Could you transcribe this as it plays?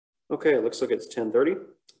Okay, it looks like it's 10:30,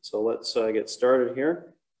 so let's get started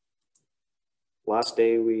here. Last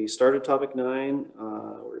day we started topic 9.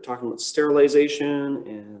 We were talking about sterilization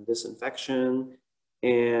and disinfection,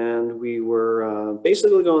 and we were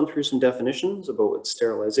basically going through some definitions about what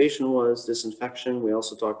sterilization was, disinfection. We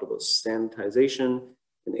also talked about sanitization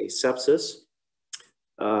and asepsis,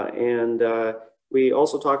 and we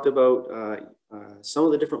also talked about some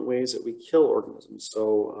of the different ways that we kill organisms.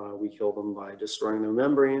 So we kill them by destroying their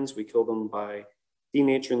membranes, we kill them by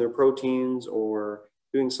denaturing their proteins or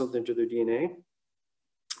doing something to their DNA.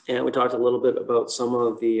 And we talked a little bit about some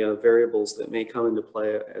of the variables that may come into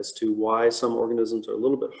play as to why some organisms are a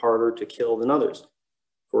little bit harder to kill than others.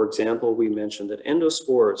 For example, we mentioned that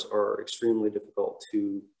endospores are extremely difficult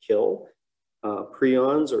to kill.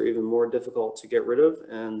 Prions are even more difficult to get rid of,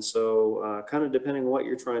 and so kind of depending on what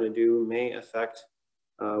you're trying to do may affect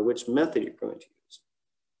which method you're going to use.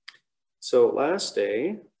 So last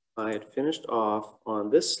day, I had finished off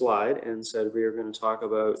on this slide and said we are going to talk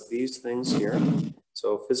about these things here.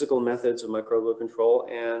 So physical methods of microbial control,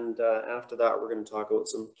 and after that we're going to talk about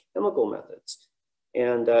some chemical methods.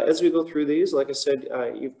 And as we go through these, like I said,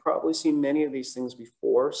 you've probably seen many of these things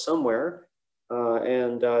before somewhere.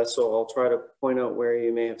 So I'll try to point out where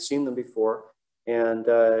you may have seen them before and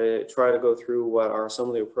try to go through what are some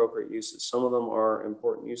of the appropriate uses. Some of them are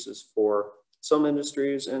important uses for some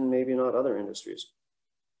industries and maybe not other industries.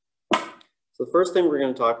 So the first thing we're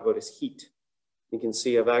going to talk about is heat. You can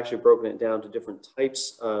see I've actually broken it down to different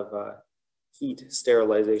types of heat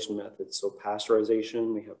sterilization methods. So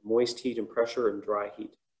pasteurization, we have moist heat and pressure, and dry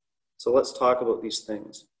heat. So let's talk about these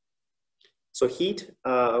things. So heat,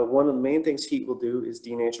 one of the main things heat will do is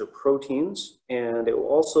denature proteins, and it will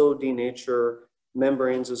also denature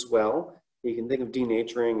membranes as well. You can think of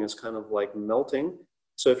denaturing as kind of like melting.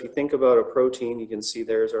 So if you think about a protein, you can see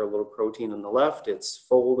there's our little protein on the left. It's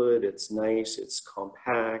folded, it's nice, it's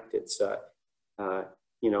compact, it's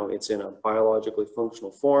it's in a biologically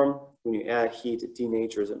functional form. When you add heat, it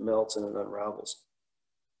denatures, it melts, and it unravels.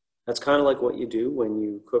 That's kind of like what you do when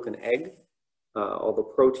you cook an egg. All the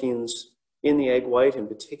proteins in the egg white in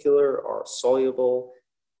particular are soluble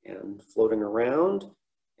and floating around,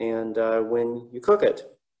 and when you cook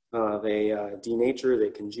it, they denature, they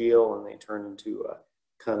congeal, and they turn into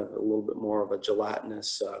kind of a little bit more of a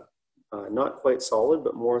gelatinous, not quite solid,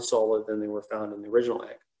 but more solid than they were found in the original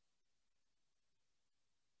egg.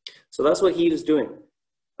 So that's what heat is doing.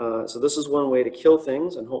 So this is one way to kill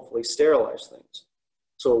things and hopefully sterilize things.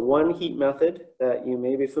 So one heat method that you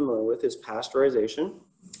may be familiar with is pasteurization.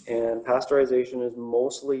 And pasteurization is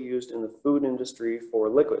mostly used in the food industry for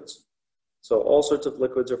liquids. So all sorts of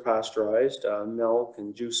liquids are pasteurized, milk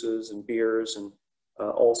and juices and beers and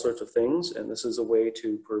all sorts of things. And this is a way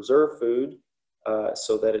to preserve food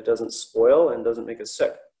so that it doesn't spoil and doesn't make us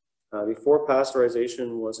sick. Before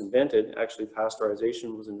pasteurization was invented, actually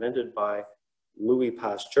pasteurization was invented by Louis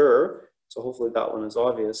Pasteur. So hopefully that one is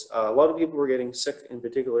obvious. A lot of people were getting sick, in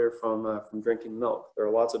particular from drinking milk. There are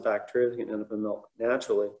lots of bacteria that can end up in milk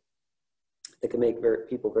naturally that can make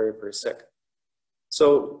people very, very sick.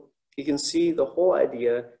 So you can see the whole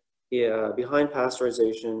idea behind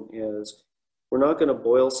pasteurization is we're not going to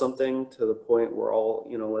boil something to the point where all,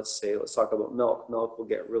 let's talk about milk. Milk will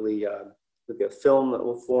get really, there'll be a film that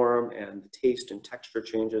will form and the taste and texture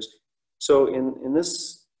changes. So in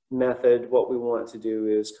this method, what we want to do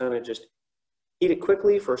is kind of just heat it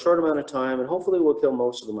quickly for a short amount of time, and hopefully we'll kill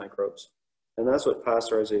most of the microbes. And that's what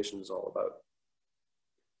pasteurization is all about.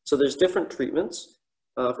 So there's different treatments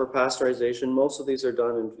for pasteurization. Most of these are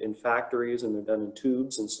done in factories, and they're done in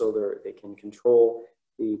tubes, and so they can control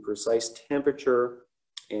the precise temperature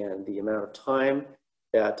and the amount of time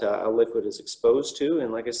that a liquid is exposed to.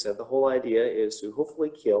 And like I said, the whole idea is to hopefully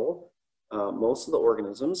kill most of the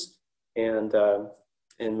organisms and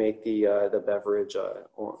make the beverage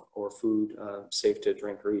or food safe to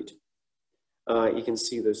drink or eat. You can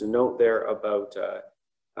see there's a note there about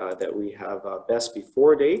that we have best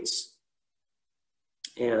before dates.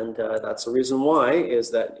 And that's the reason why,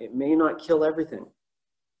 is that it may not kill everything.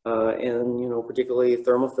 And particularly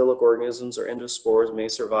thermophilic organisms or endospores may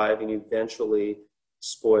survive and eventually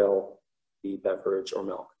spoil the beverage or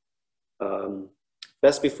milk.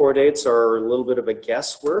 Best before dates are a little bit of a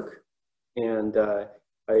guesswork, and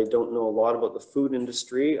I don't know a lot about the food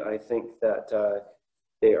industry. I think that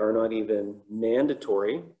they are not even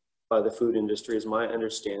mandatory by the food industry, is my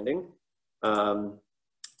understanding.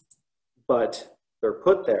 But they're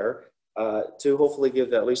put there to hopefully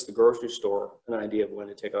give at least the grocery store an idea of when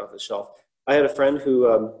to take it off the shelf. I had a friend who,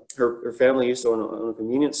 her family used to own a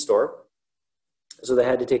convenience store, so they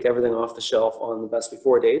had to take everything off the shelf on the best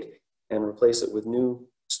before date and replace it with new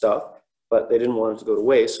stuff, but they didn't want it to go to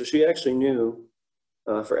waste. So she actually knew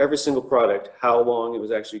for every single product how long it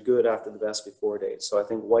was actually good after the best before date. So I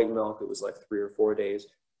think white milk, it was like 3 or 4 days.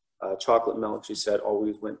 Chocolate milk, she said,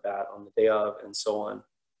 always went bad on the day of, and so on.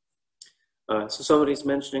 So somebody's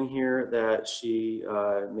mentioning here that she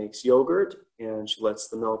makes yogurt and she lets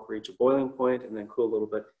the milk reach a boiling point and then cool a little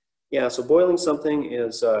bit. Yeah, so boiling something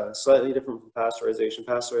is slightly different from pasteurization.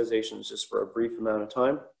 Pasteurization is just for a brief amount of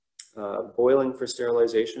time. Boiling for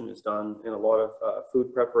sterilization is done in a lot of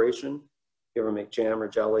food preparation. If you ever make jam or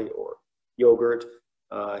jelly or yogurt,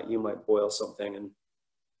 you might boil something, and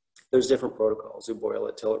there's different protocols. You boil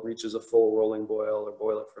it till it reaches a full rolling boil, or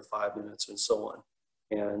boil it for 5 minutes, and so on.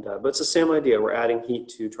 And but it's the same idea. We're adding heat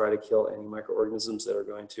to try to kill any microorganisms that are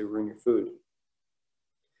going to ruin your food.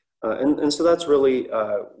 And so that's really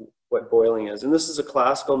what boiling is. And this is a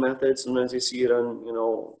classical method. Sometimes you see it on,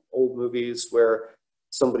 old movies where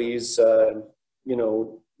somebody's,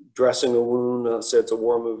 dressing a wound. Let's say it's a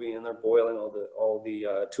war movie, and they're boiling all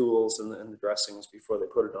the tools and the dressings before they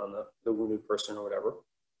put it on the wounded person or whatever.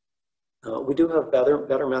 We do have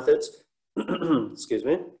better methods. Excuse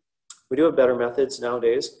me. We do have better methods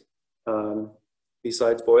nowadays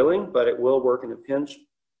besides boiling, but it will work in a pinch.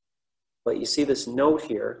 But you see this note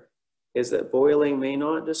here is that boiling may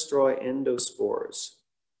not destroy endospores.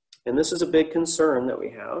 And this is a big concern that we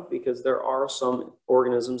have, because there are some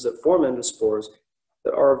organisms that form endospores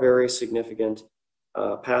that are very significant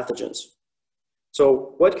pathogens.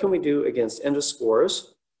 So what can we do against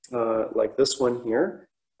endospores like this one here?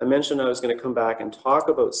 I mentioned I was going to come back and talk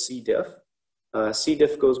about C. diff. C.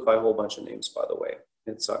 diff goes by a whole bunch of names, by the way.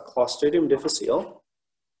 It's Clostridium difficile.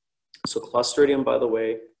 So Clostridium, by the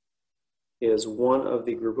way, is one of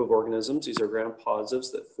the group of organisms. These are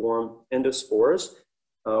gram-positives that form endospores.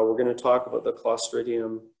 We're going to talk about the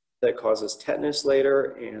Clostridium that causes tetanus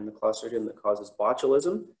later, and the Clostridium that causes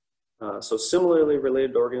botulism. So similarly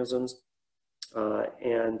related organisms.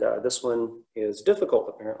 This one is difficult,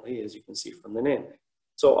 apparently, as you can see from the name.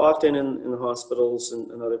 So often in the hospitals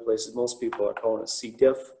and other places, most people are calling it C.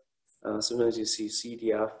 diff. Sometimes you see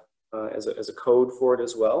CDF as a code for it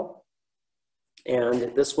as well.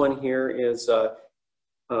 And this one here is, I'm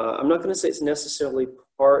not going to say it's necessarily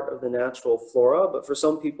part of the natural flora, but for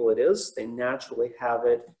some people it is. They naturally have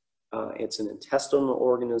it. It's an intestinal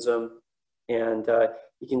organism. And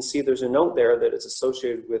you can see there's a note there that it's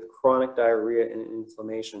associated with chronic diarrhea and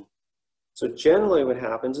inflammation. So generally what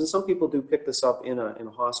happens, and some people do pick this up in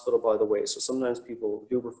a hospital, by the way, so sometimes people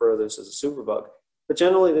do refer to this as a superbug. But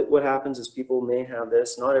generally what happens is people may have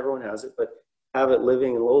this, not everyone has it, but have it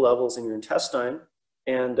living in low levels in your intestine,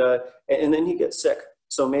 and then you get sick.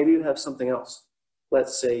 So maybe you have something else.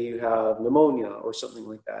 Let's say you have pneumonia or something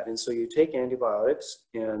like that. And so you take antibiotics,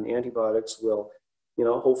 and the antibiotics will,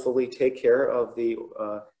 hopefully take care of the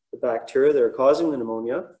bacteria that are causing the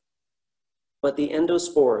pneumonia. But the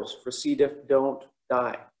endospores for C. diff don't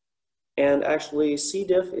die. And actually, C.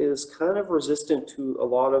 diff is kind of resistant to a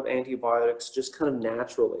lot of antibiotics just kind of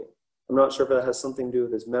naturally. I'm not sure if that has something to do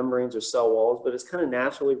with its membranes or cell walls, but it's kind of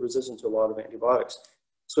naturally resistant to a lot of antibiotics.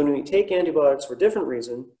 So when we take antibiotics for a different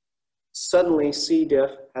reason, suddenly C.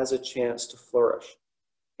 diff has a chance to flourish.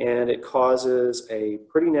 And it causes a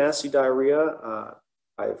pretty nasty diarrhea.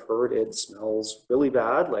 I've heard it smells really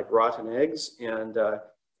bad, like rotten eggs, and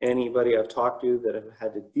anybody I've talked to that have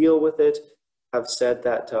had to deal with it have said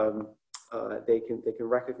that they can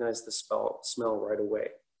recognize the smell right away.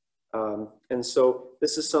 And so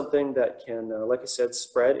this is something that can, like I said,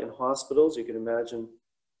 spread in hospitals. You can imagine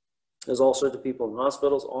there's all sorts of people in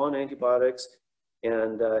hospitals on antibiotics,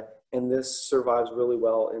 and this survives really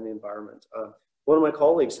well in the environment. One of my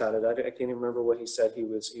colleagues had it. I can't even remember what he said he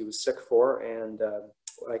was sick for, and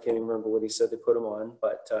I can't even remember what he said they put him on.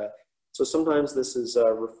 But so sometimes this is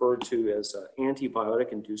referred to as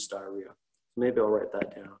antibiotic-induced diarrhea. So maybe I'll write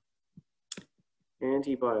that down.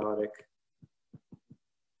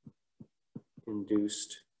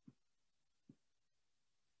 Antibiotic-induced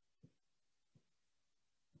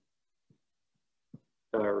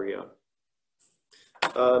diarrhea.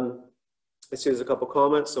 I see there's a couple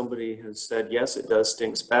comments. Somebody has said, yes, it does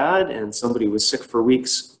stinks bad, and somebody was sick for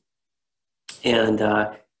weeks. And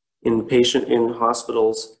in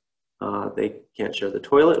hospitals, they can't share the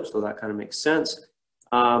toilet, so that kind of makes sense.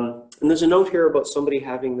 And there's a note here about somebody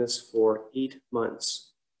having this for 8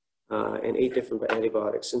 months and 8 different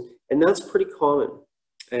antibiotics, and that's pretty common.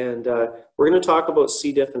 And we're going to talk about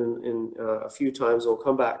C. diff in a few times. We'll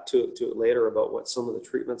come back to it later about what some of the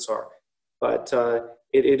treatments are. But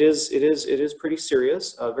it is pretty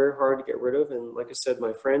serious, very hard to get rid of. And like I said,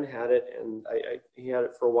 my friend had it, and he had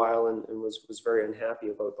it for a while and was very unhappy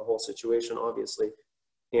about the whole situation, obviously.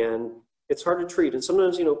 And it's hard to treat. And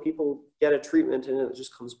sometimes, people get a treatment and it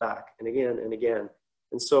just comes back and again and again.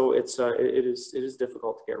 And so it is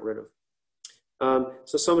difficult to get rid of.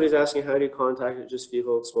 So somebody's asking, how do you contact it? Just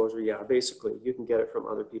fecal exposure? Yeah, basically, you can get it from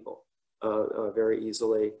other people very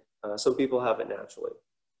easily. Some people have it naturally,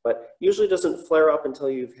 but usually doesn't flare up until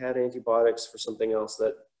you've had antibiotics for something else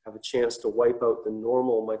that have a chance to wipe out the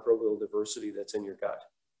normal microbial diversity that's in your gut.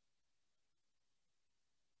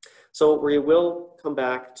 So we will come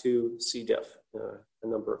back to C. diff a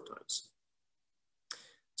number of times.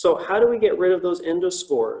 So how do we get rid of those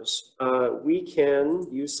endospores? We can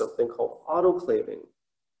use something called autoclaving.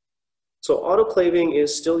 So autoclaving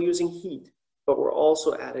is still using heat, but we're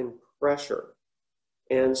also adding pressure.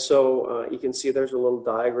 And so you can see there's a little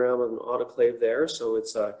diagram of an autoclave there. So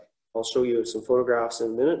it's, I'll show you some photographs in a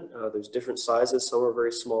minute. There's different sizes. Some are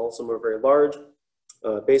very small, some are very large.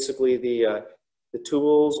 Basically, the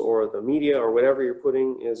tools or the media or whatever you're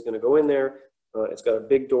putting is going to go in there. It's got a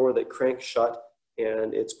big door that cranks shut,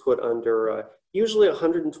 and it's put under usually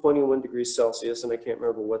 121 degrees Celsius, and I can't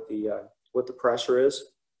remember what the pressure is,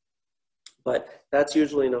 but that's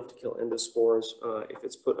usually enough to kill endospores if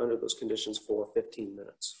it's put under those conditions for 15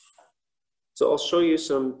 minutes. So I'll show you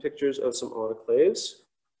some pictures of some autoclaves.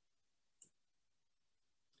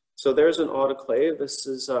 So there's an autoclave. This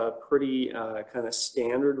is a pretty kind of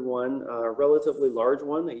standard one, relatively large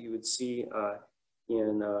one that you would see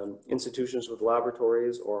in institutions with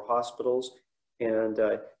laboratories or hospitals. And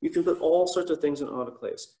you can put all sorts of things in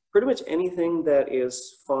autoclaves. Pretty much anything that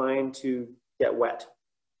is fine to get wet,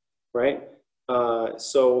 right?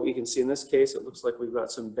 So you can see in this case, it looks like we've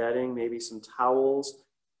got some bedding, maybe some towels.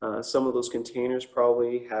 Some of those containers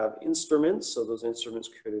probably have instruments. So those instruments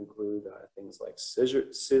could include things like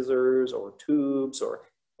scissors or tubes or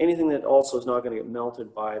anything that also is not going to get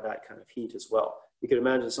melted by that kind of heat as well. You can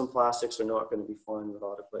imagine some plastics are not going to be fine with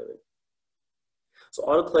autoclaving. So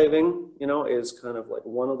autoclaving, is kind of like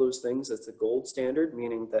one of those things that's the gold standard,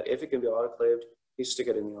 meaning that if it can be autoclaved, you stick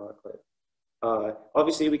it in the autoclave.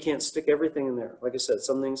 Obviously, we can't stick everything in there. Like I said,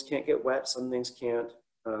 some things can't get wet, some things can't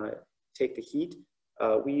take the heat.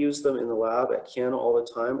 We use them in the lab at Canada all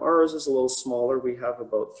the time. Ours is a little smaller. We have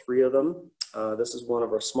about 3 of them. This is one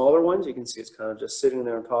of our smaller ones. You can see it's kind of just sitting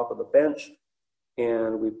there on top of the bench.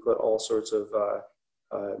 And we put all sorts of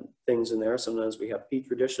things in there. Sometimes we have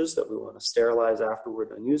petri dishes that we want to sterilize after we're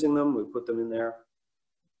done using them. We put them in there.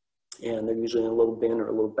 And they're usually in a little bin or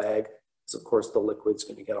a little bag. So of course the liquid's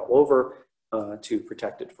going to get all over to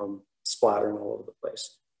protect it from splattering all over the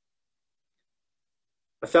place.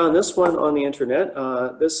 I found this one on the internet.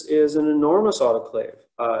 This is an enormous autoclave.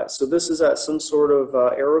 So this is at some sort of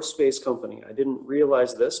aerospace company. I didn't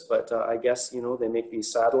realize this, but I guess, they make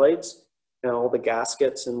these satellites and all the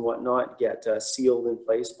gaskets and whatnot get sealed in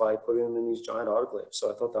place by putting them in these giant autoclaves.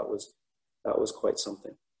 So I thought that was quite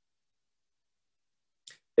something.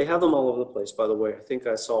 They have them all over the place, by the way. I think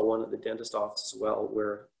I saw one at the dentist office as well,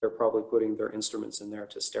 where they're probably putting their instruments in there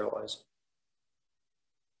to sterilize.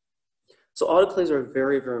 So autoclaves are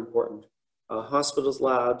very, very important. Hospitals,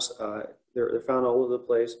 labs, they're found all over the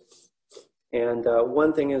place. And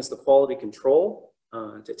one thing is the quality control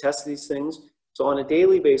to test these things. So on a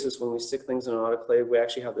daily basis, when we stick things in an autoclave, we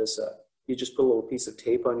actually have this, you just put a little piece of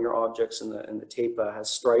tape on your objects, and the tape has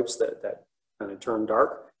stripes that kind of turn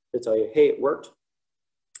dark to tell you, hey, it worked.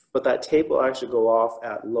 But that tape will actually go off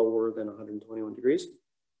at lower than 121 degrees.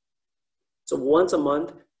 So once a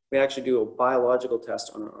month, we actually do a biological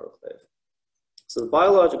test on our autoclave. So the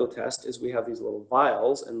biological test is we have these little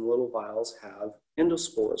vials, and the little vials have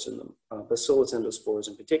endospores in them, bacillus endospores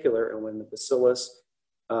in particular. And when the bacillus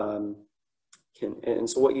and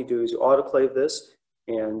so what you do is you autoclave this,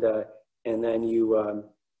 and then you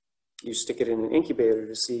stick it in an incubator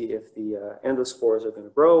to see if the endospores are going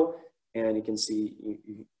to grow. And you can see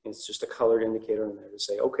it's just a colored indicator in there to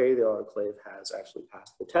say, okay, the autoclave has actually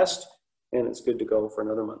passed the test, and it's good to go for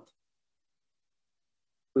another month.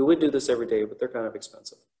 We would do this every day, but they're kind of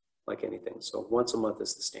expensive, like anything. So once a month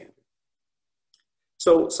is the standard.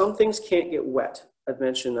 So some things can't get wet. I've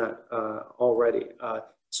mentioned that already.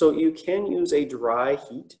 So you can use a dry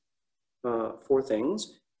heat for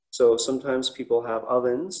things. So sometimes people have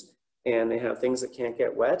ovens, and they have things that can't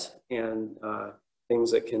get wet, and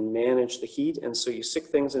things that can manage the heat. And so you stick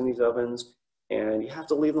things in these ovens, and you have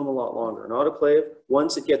to leave them a lot longer. An autoclave,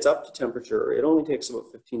 once it gets up to temperature, it only takes about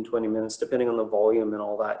 15-20 minutes, depending on the volume and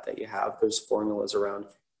all that you have. There's formulas around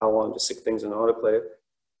how long to stick things in an autoclave.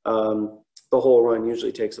 The whole run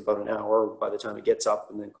usually takes about an hour by the time it gets up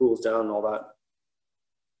and then cools down and all that.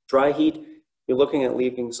 Dry heat, you're looking at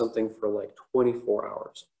leaving something for like 24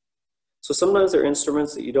 hours. So sometimes there are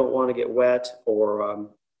instruments that you don't want to get wet, or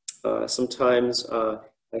Sometimes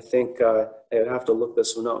I think I would have to look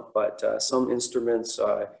this one up, but some instruments,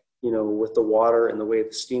 with the water and the way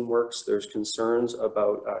the steam works, there's concerns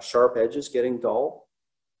about sharp edges getting dull.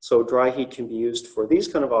 So dry heat can be used for these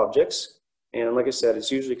kind of objects. And like I said,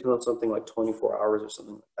 it's usually kind of something like 24 hours or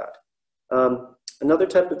something like that. Another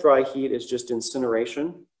type of dry heat is just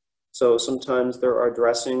incineration. So sometimes there are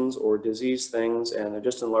dressings or disease things, and they're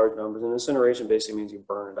just in large numbers. And incineration basically means you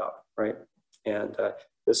burn it up, right? And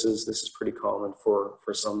this is pretty common for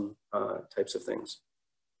some types of things.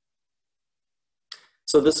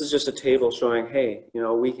 So this is just a table showing, hey,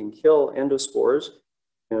 we can kill endospores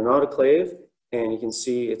in an autoclave, and you can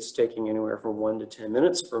see it's taking anywhere from 1 to 10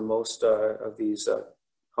 minutes for most of these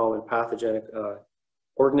common pathogenic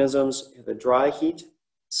organisms. The dry heat,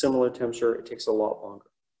 similar temperature, it takes a lot longer.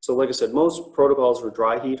 So like I said, most protocols for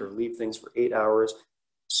dry heat or leave things for 8 hours,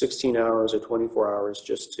 16 hours, or 24 hours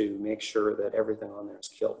just to make sure that everything on there is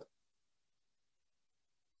killed.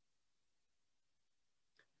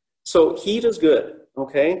 So heat is good,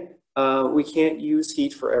 okay? We can't use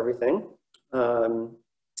heat for everything.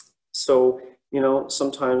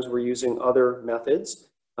 Sometimes we're using other methods.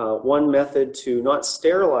 One method to not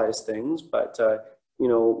sterilize things, but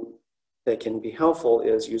that can be helpful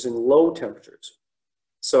is using low temperatures.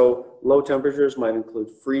 So low temperatures might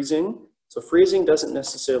include freezing. So freezing doesn't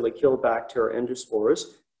necessarily kill bacteria endospores,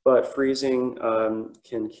 but freezing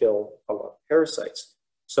can kill a lot of parasites.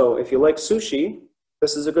 So if you like sushi,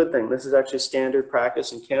 this is a good thing. This is actually standard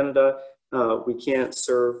practice in Canada. We can't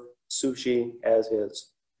serve sushi as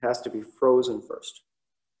is. It has to be frozen first.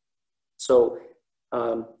 So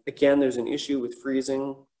again, there's an issue with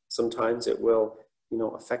freezing. Sometimes it will,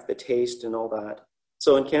 affect the taste and all that.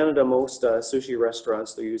 So in Canada, most sushi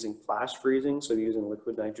restaurants, they're using flash freezing. So they're using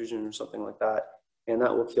liquid nitrogen or something like that. And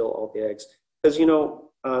that will kill all the eggs. Because,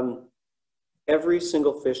 every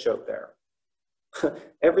single fish out there,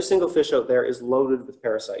 every single fish out there is loaded with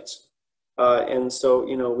parasites. And so,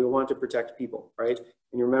 we want to protect people, right?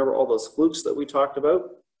 And you remember all those flukes that we talked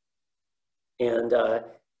about? And,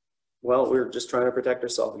 well, we're just trying to protect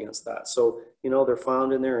ourselves against that. So, they're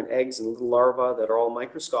found in there in eggs and little larvae that are all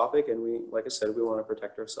microscopic. And like I said, we want to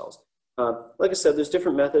protect ourselves. Like I said, there's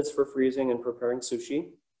different methods for freezing and preparing sushi.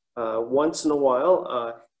 Once in a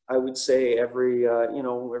while, I would say every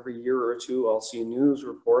year or two, I'll see a news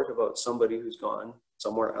report about somebody who's gone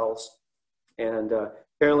somewhere else. And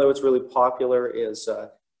apparently what's really popular is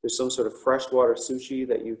there's some sort of freshwater sushi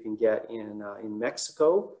that you can get in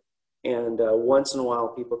Mexico. And once in a while,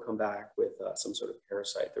 people come back with some sort of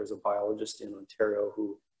parasite. There was a biologist in Ontario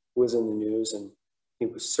who was in the news, and he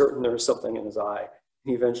was certain there was something in his eye.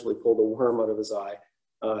 He eventually pulled a worm out of his eye,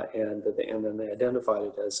 and then they identified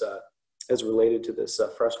it as related to this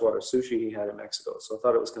freshwater sushi he had in Mexico. So I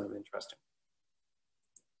thought it was kind of interesting.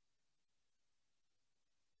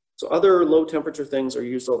 So other low temperature things are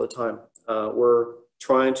used all the time. We're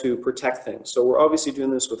trying to protect things. So we're obviously doing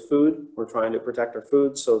this with food. We're trying to protect our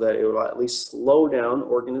food so that it will at least slow down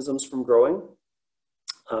organisms from growing.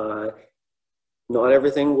 Not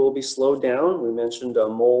everything will be slowed down. We mentioned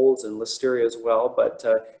molds and listeria as well,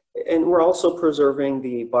 and we're also preserving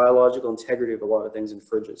the biological integrity of a lot of things in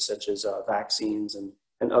fridges, such as vaccines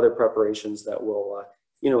and other preparations that will,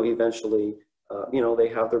 eventually, they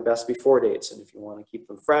have their best before dates. And if you want to keep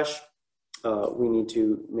them fresh, we need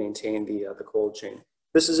to maintain the cold chain.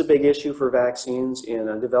 This is a big issue for vaccines in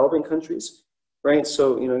developing countries, right?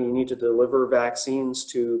 So, you need to deliver vaccines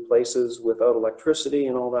to places without electricity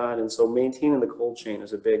and all that. And so maintaining the cold chain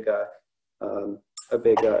is a big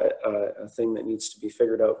thing that needs to be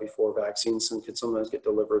figured out before vaccines can sometimes get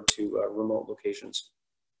delivered to remote locations.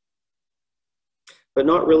 But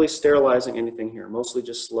not really sterilizing anything here, mostly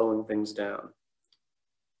just slowing things down.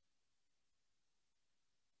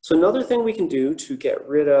 So another thing we can do to get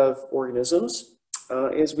rid of organisms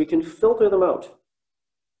is we can filter them out.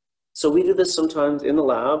 So we do this sometimes in the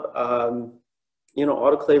lab.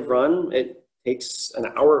 Autoclave run, it takes an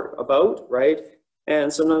hour about, right?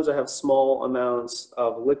 And sometimes I have small amounts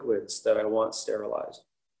of liquids that I want sterilized.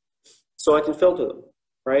 So I can filter them,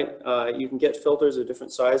 right? You can get filters of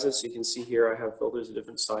different sizes. So you can see here I have filters of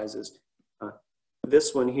different sizes.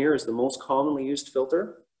 This one here is the most commonly used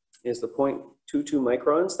filter, is the 0.22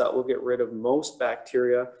 microns. That will get rid of most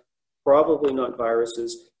bacteria, probably not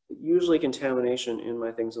viruses. Usually contamination in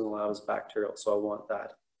my things in the lab is bacterial, so I want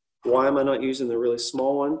that. Why am I not using the really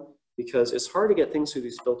small one? Because it's hard to get things through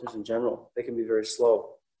these filters in general. They can be very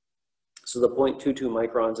slow. So the 0.22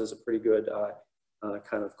 microns is a pretty good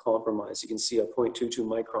kind of compromise. You can see a 0.22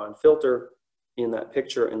 micron filter in that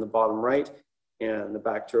picture in the bottom right, and the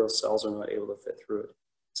bacterial cells are not able to fit through it.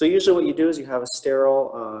 So usually what you do is you have a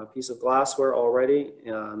sterile piece of glassware already.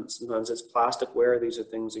 Sometimes it's plasticware. These are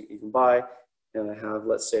things that you can buy. And I have,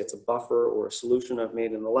 let's say it's a buffer or a solution I've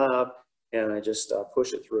made in the lab, and I just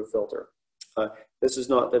push it through a filter. This is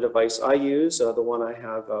not the device I use. The one I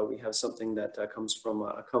have, we have something that comes from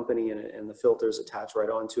a company, and the filters attach right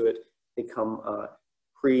onto it. They come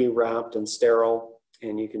pre-wrapped and sterile,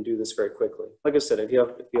 and you can do this very quickly. Like I said, if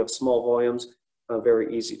you have small volumes,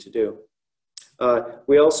 very easy to do.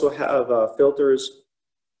 We also have filters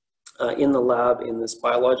in the lab in this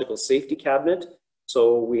biological safety cabinet.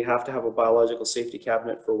 So we have to have a biological safety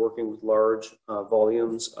cabinet for working with large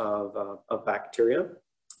volumes of bacteria,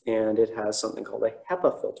 and it has something called a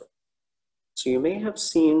HEPA filter. So you may have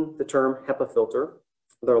seen the term HEPA filter.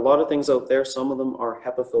 There are a lot of things out there. Some of them are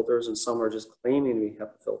HEPA filters and some are just claiming to be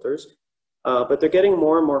HEPA filters. But they're getting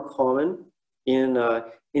more and more common in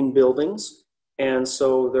buildings. And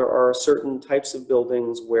so there are certain types of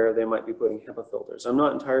buildings where they might be putting HEPA filters. I'm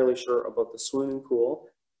not entirely sure about the swimming pool,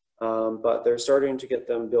 but they're starting to get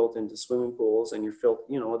them built into swimming pools. And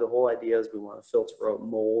the whole idea is we want to filter out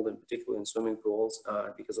mold, and particularly in swimming pools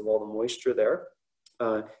because of all the moisture there.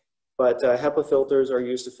 But HEPA filters are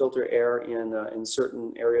used to filter air in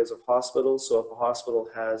certain areas of hospitals. So if a hospital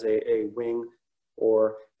has a wing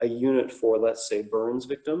or a unit for, let's say, burns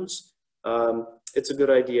victims, it's a good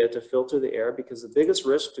idea to filter the air, because the biggest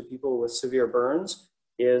risk to people with severe burns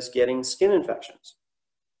is getting skin infections.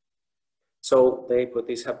 So they put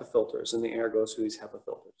these HEPA filters, and the air goes through these HEPA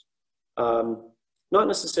filters. Not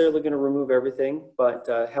necessarily going to remove everything, but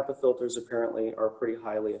HEPA filters apparently are pretty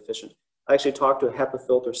highly efficient. I actually talked to a HEPA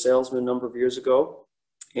filter salesman a number of years ago,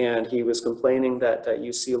 and he was complaining that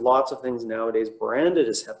you see lots of things nowadays branded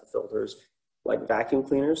as HEPA filters, like vacuum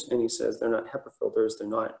cleaners, and he says they're not HEPA filters, they're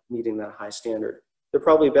not meeting that high standard. They're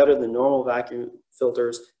probably better than normal vacuum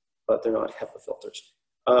filters, but they're not HEPA filters.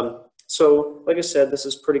 So like I said, this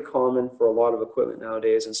is pretty common for a lot of equipment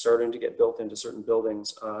nowadays, and starting to get built into certain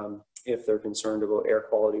buildings if they're concerned about air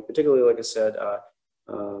quality, particularly, like I said,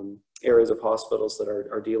 areas of hospitals that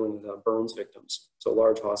are dealing with burns victims. So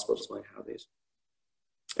large hospitals might have these,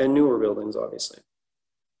 and newer buildings, obviously.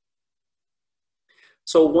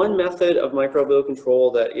 So one method of microbial control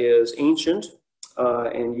that is ancient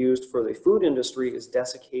and used for the food industry is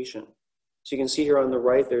desiccation. So you can see here on the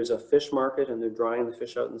right, there's a fish market, and they're drying the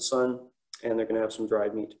fish out in the sun, and they're going to have some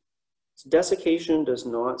dried meat. So desiccation does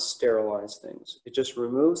not sterilize things. It just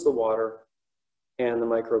removes the water, and the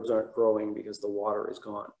microbes aren't growing because the water is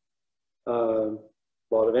gone. A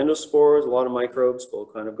lot of endospores, a lot of microbes will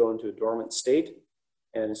kind of go into a dormant state,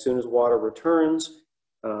 and as soon as water returns,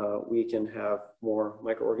 we can have more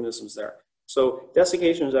microorganisms there. So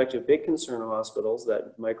desiccation is actually a big concern in hospitals,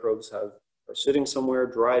 that microbes are sitting somewhere,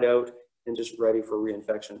 dried out, and just ready for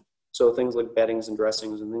reinfection. So things like beddings and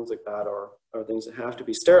dressings and things like that are things that have to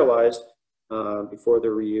be sterilized before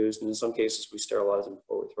they're reused. And in some cases, we sterilize them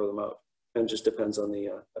before we throw them out. And it just depends on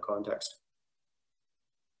the context.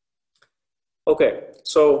 Okay,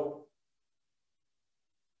 so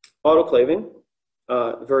autoclaving,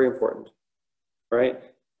 very important, right?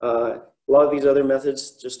 A lot of these other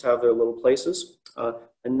methods just have their little places.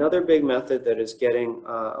 Another big method that is getting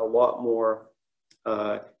a lot more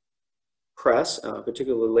press,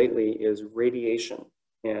 particularly lately, is radiation.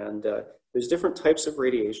 And there's different types of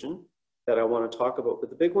radiation that I want to talk about, but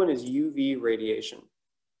the big one is UV radiation.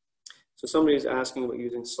 So somebody's asking about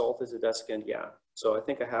using salt as a desiccant. Yeah, so I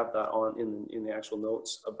think I have that on in the actual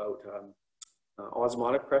notes about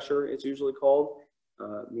osmotic pressure, it's usually called,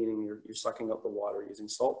 meaning you're sucking up the water using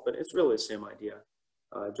salt, but it's really the same idea,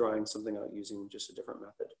 drying something out using just a different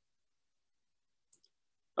method.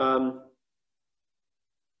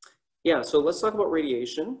 Yeah, so let's talk about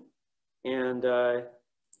radiation. And so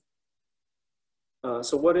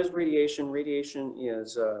what is radiation? Radiation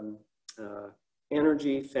is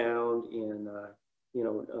energy found in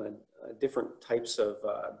different types of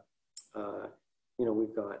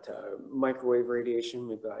we've got microwave radiation,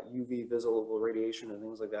 we've got UV visible radiation and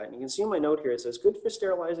things like that. And you can see in my note here, it says good for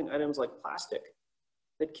sterilizing items like plastic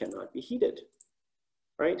that cannot be heated,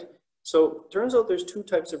 right? So it turns out there's two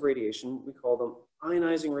types of radiation. We call them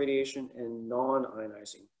ionizing radiation and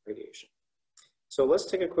non-ionizing radiation. So let's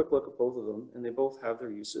take a quick look at both of them, and they both have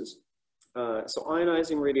their uses. So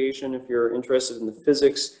ionizing radiation, if you're interested in the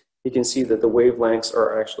physics, you can see that the wavelengths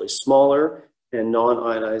are actually smaller, and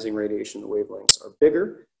non-ionizing radiation, the wavelengths are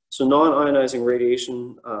bigger. So non-ionizing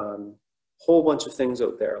radiation, whole bunch of things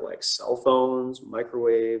out there like cell phones,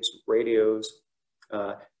 microwaves, radios,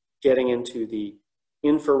 getting into the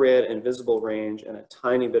infrared and visible range and a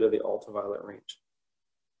tiny bit of the ultraviolet range.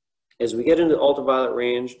 As we get into the ultraviolet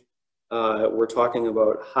range, we're talking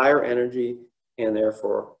about higher energy and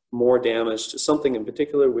therefore more damage to something in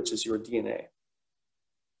particular, which is your DNA.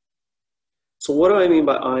 So what do I mean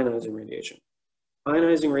by ionizing radiation?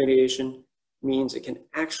 Ionizing radiation means it can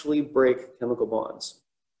actually break chemical bonds.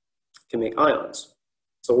 It can make ions.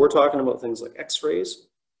 So we're talking about things like X-rays,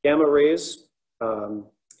 gamma rays,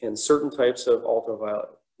 and certain types of ultraviolet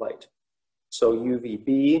light. So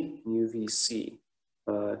UVB and UVC.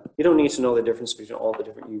 You don't need to know the difference between all the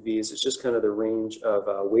different UVs. It's just kind of the range of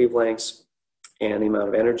wavelengths and the amount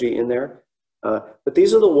of energy in there. But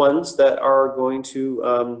these are the ones that are going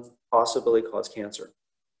to possibly cause cancer,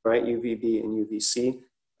 right? UVB and UVC.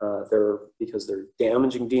 Because they're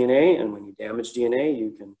damaging DNA, and when you damage DNA,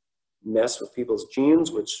 you can mess with people's genes,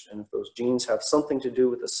 and if those genes have something to do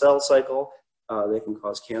with the cell cycle, they can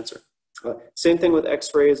cause cancer. Same thing with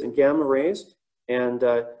X-rays and gamma rays, and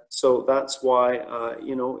so that's why,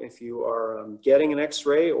 you know, if you are getting an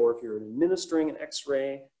X-ray or if you're administering an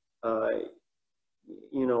X-ray,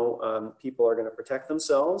 you know, people are going to protect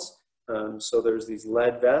themselves. So there's these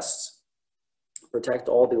lead vests, protect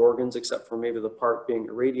all the organs except for maybe the part being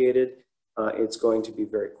irradiated. It's going to be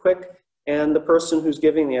very quick. And the person who's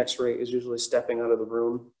giving the X-ray is usually stepping out of the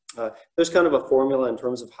room. There's kind of a formula in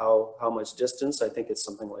terms of how much distance. I think it's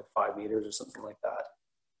something like 5 meters or something like that.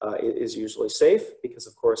 It is usually safe because,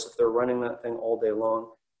 of course, if they're running that thing all day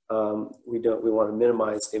long, we want to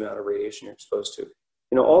minimize the amount of radiation you're exposed to.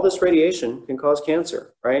 You know, all this radiation can cause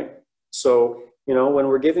cancer, right? So, you know, when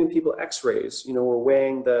we're giving people X-rays, you know, we're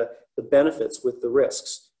weighing the benefits with the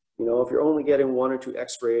risks. You know, if you're only getting 1 or 2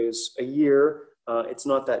 X-rays a year, it's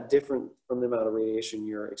not that different from the amount of radiation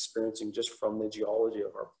you're experiencing just from the geology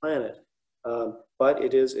of our planet. But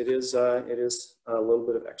it is a little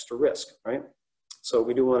bit of extra risk, right? So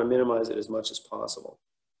we do want to minimize it as much as possible.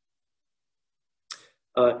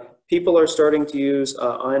 People are starting to use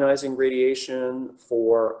ionizing radiation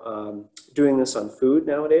for doing this on food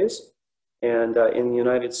nowadays. And in the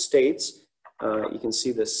United States, you can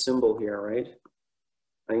see this symbol here, right?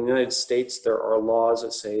 In the United States, there are laws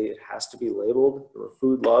that say it has to be labeled. There are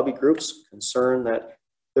food lobby groups concerned that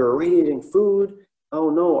they're irradiating food. Oh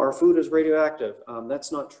no, our food is radioactive.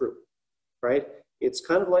 That's not true, right? It's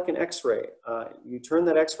kind of like an X-ray. You turn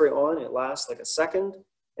that X-ray on, it lasts like a second,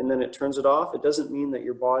 and then it turns it off. It doesn't mean that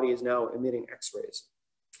your body is now emitting X-rays.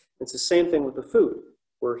 It's the same thing with the food.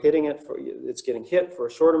 We're hitting it it's getting hit for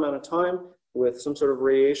a short amount of time with some sort of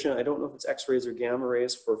radiation. I don't know if it's X-rays or gamma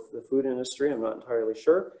rays for the food industry. I'm not entirely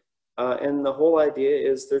sure. And the whole idea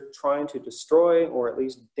is they're trying to destroy or at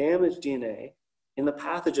least damage DNA in the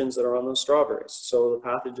pathogens that are on those strawberries. So the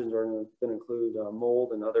pathogens are going to include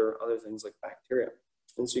mold and other things like bacteria.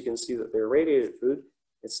 And so you can see that the irradiated food,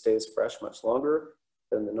 it stays fresh much longer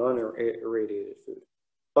than the non-irradiated food.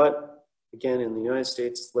 But again, in the United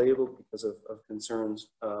States, it's labeled because of concerns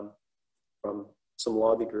from some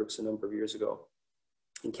lobby groups a number of years ago.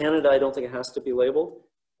 In Canada, I don't think it has to be labeled,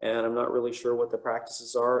 and I'm not really sure what the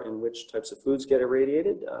practices are and which types of foods get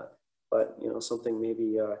irradiated, but you know, something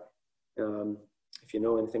maybe, if you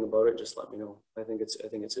know anything about it, just let me know. I think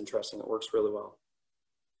it's interesting. It works really well.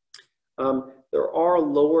 There are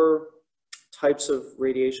lower types of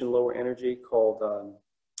radiation, lower energy, called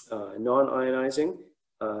non-ionizing.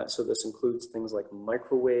 So this includes things like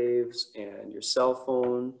microwaves and your cell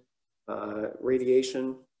phone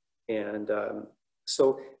radiation. And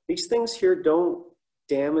so these things here don't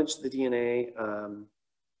damage the DNA,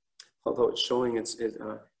 although it's showing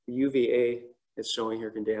UVA is showing here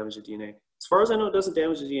can damage the DNA. As far as I know, it doesn't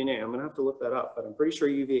damage the DNA. I'm going to have to look that up, but I'm pretty sure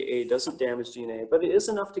UVA doesn't damage DNA, but it is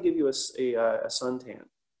enough to give you a suntan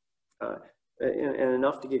and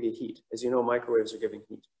enough to give you heat. As you know, microwaves are giving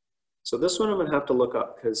heat. So this one I'm going to have to look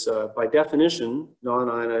up because by definition,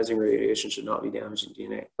 non-ionizing radiation should not be damaging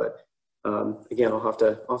DNA. But again, I'll have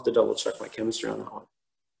to double check my chemistry on that one.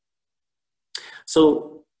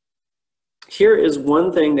 So here is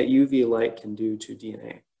one thing that UV light can do to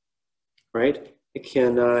DNA, right? It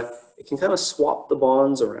can kind of swap the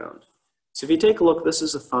bonds around. So if you take a look, this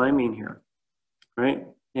is a thymine here, right?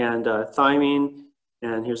 And thymine,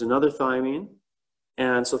 and here's another thymine.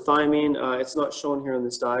 And so thymine, it's not shown here in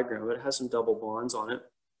this diagram, but it has some double bonds on it.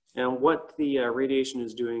 And what the radiation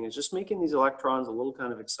is doing is just making these electrons a little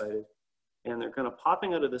kind of excited. And they're kind of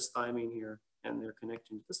popping out of this thymine here, and they're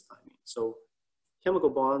connecting to this thymine. So chemical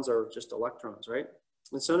bonds are just electrons, right?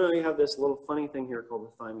 And so now you have this little funny thing here called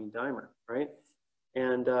the thymine dimer, right?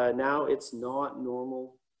 And now it's not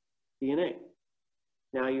normal DNA.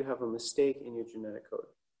 Now you have a mistake in your genetic code.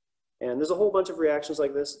 And there's a whole bunch of reactions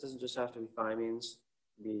like this. It doesn't just have to be thymines.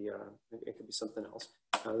 It could be something else.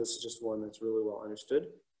 This is just one that's really well understood.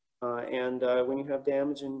 When you have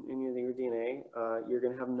damage in your DNA, you're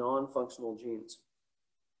going to have non-functional genes.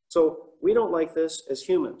 So we don't like this as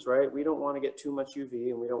humans, right? We don't want to get too much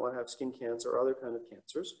UV, and we don't want to have skin cancer or other kind of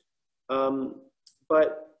cancers.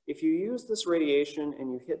 But if you use this radiation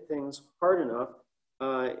and you hit things hard enough,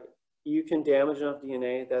 you can damage enough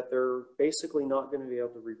DNA that they're basically not going to be able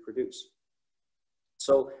to reproduce.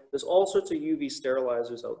 So there's all sorts of UV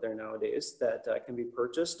sterilizers out there nowadays that can be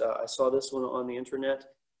purchased. I saw this one on the internet.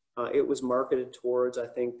 It was marketed towards, I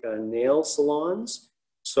think, nail salons.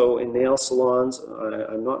 So in nail salons,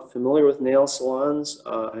 I'm not familiar with nail salons.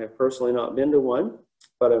 I have personally not been to one,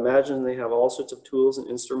 but I imagine they have all sorts of tools and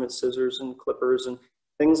instruments, scissors and clippers and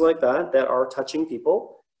things like that that are touching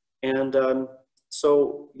people. And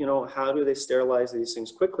so, you know, how do they sterilize these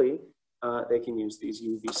things quickly? They can use these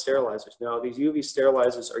UV sterilizers. Now, these UV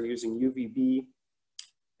sterilizers are using UVB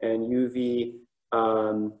and UVC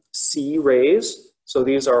rays. So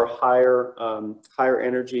these are higher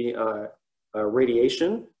energy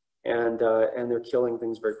radiation, and they're killing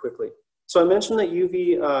things very quickly. So I mentioned that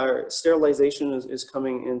UV sterilization is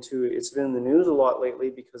coming into, it's been in the news a lot lately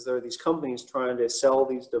because there are these companies trying to sell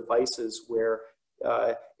these devices where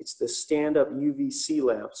it's the stand-up UVC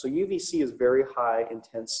lamp. So UVC is very high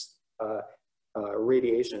intense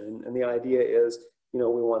radiation, and the idea is, you know,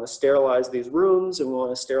 we want to sterilize these rooms and we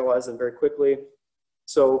want to sterilize them very quickly.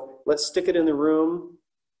 So let's stick it in the room.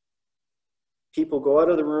 People go out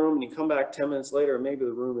of the room and you come back 10 minutes later and maybe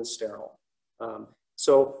the room is sterile.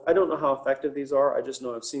 So I don't know how effective these are. I just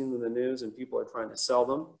know I've seen them in the news and people are trying to sell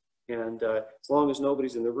them. And as long as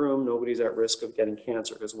nobody's in the room, nobody's at risk of getting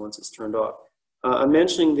cancer because once it's turned off. I'm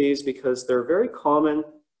mentioning these because they're very common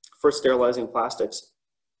for sterilizing plastics.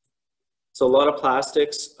 So a lot of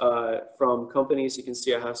plastics from companies, you can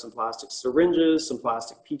see I have some plastic syringes, some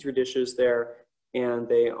plastic petri dishes there, and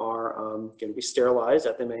they are going to be sterilized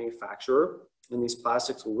at the manufacturer. And these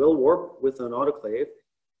plastics will warp with an autoclave.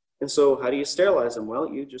 And so how do you sterilize them? Well,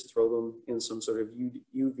 you just throw them in some sort of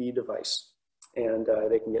UV device, and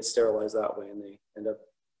they can get sterilized that way. And they end up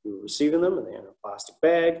receiving them, and they end up in a plastic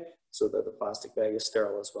bag, so that the plastic bag is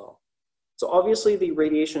sterile as well. So obviously the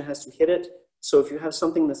radiation has to hit it. So if you have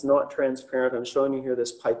something that's not transparent, I'm showing you here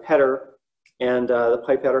this pipetter, and the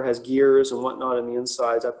pipetter has gears and whatnot on the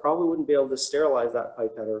insides. I probably wouldn't be able to sterilize that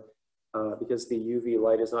pipetter because the UV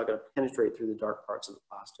light is not going to penetrate through the dark parts of the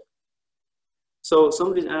plastic. So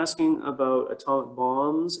somebody's asking about atomic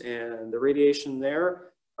bombs and the radiation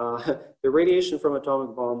there. The radiation from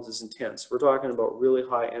atomic bombs is intense. We're talking about really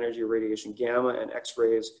high energy radiation, gamma and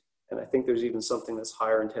X-rays, and I think there's even something that's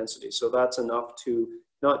higher intensity. So that's enough to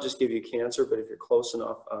not just give you cancer, but if you're close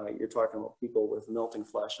enough, you're talking about people with melting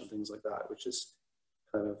flesh and things like that, which is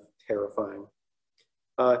kind of terrifying.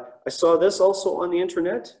 I saw this also on the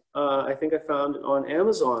internet. I think I found it on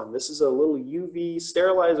Amazon. This is a little UV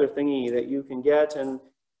sterilizer thingy that you can get. And,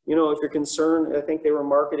 you know, if you're concerned, I think they were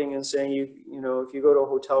marketing and saying, you know, if you go to a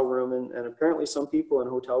hotel room, and apparently some people in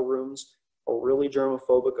hotel rooms are really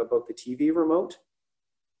germophobic about the TV remote.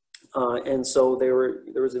 And so there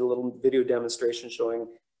was a little video demonstration showing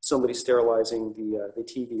somebody sterilizing the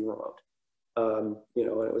TV remote. You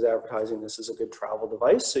know, and it was advertising this as a good travel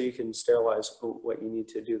device, so you can sterilize what you need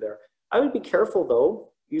to do there. I would be careful though,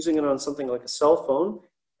 using it on something like a cell phone.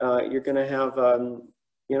 You're going to have,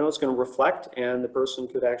 you know, it's going to reflect, and the person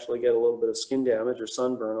could actually get a little bit of skin damage or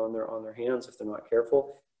sunburn on their hands if they're not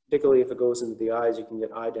careful. Particularly if it goes into the eyes, you can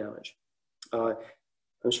get eye damage.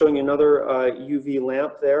 I'm showing you another UV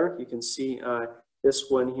lamp there. You can see this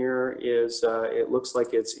one here is, it looks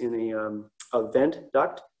like it's in a vent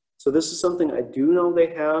duct. So this is something I do know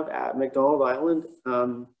they have at McDonald Island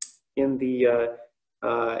in the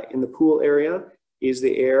pool area. Is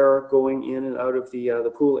the air going in and out of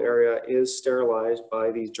the pool area is sterilized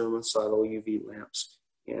by these germicidal UV lamps.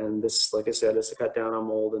 And this, like I said, is to cut down on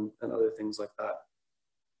mold and other things like that.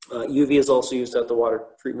 UV is also used at the water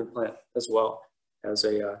treatment plant as well as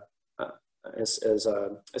a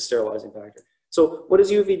sterilizing factor. So what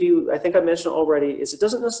does UV do? I think I mentioned already, is it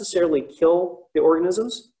doesn't necessarily kill the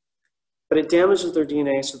organisms, but it damages their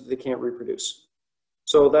DNA so that they can't reproduce.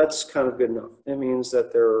 So that's kind of good enough. It means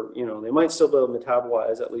that they're, you know, they might still be able to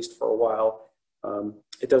metabolize at least for a while.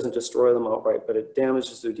 It doesn't destroy them outright, but it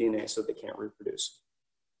damages their DNA so they can't reproduce.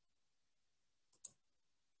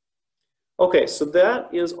 Okay, so that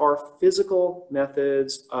is our physical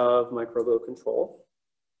methods of microbial control.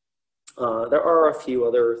 There are a few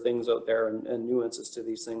other things out there and nuances to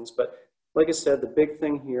these things, but like I said, the big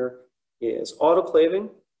thing here is autoclaving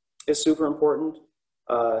is super important.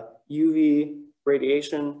 UV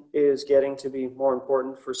radiation is getting to be more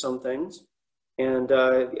important for some things. And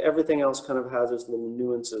everything else kind of has its little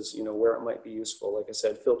nuances, you know, where it might be useful. Like I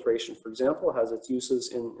said, filtration, for example, has its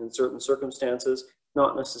uses in certain circumstances,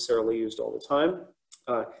 not necessarily used all the time.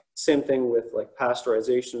 Same thing with like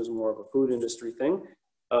pasteurization is more of a food industry thing.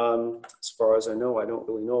 As far as I know, I don't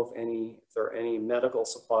really know if there are any medical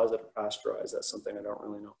supplies that are pasteurized. That's something I don't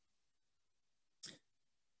really know.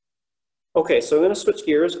 Okay, so I'm going to switch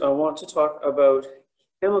gears. I want to talk about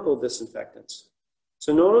chemical disinfectants.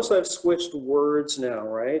 So notice I've switched words now,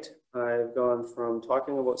 right? I've gone from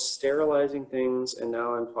talking about sterilizing things and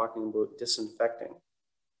now I'm talking about disinfecting,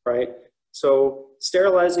 right? So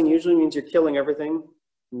sterilizing usually means you're killing everything,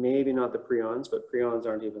 maybe not the prions, but prions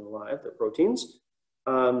aren't even alive, they're proteins,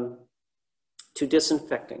 to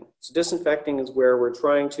disinfecting. So disinfecting is where we're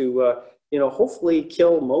trying to, you know, hopefully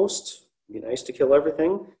kill most. It'd be nice to kill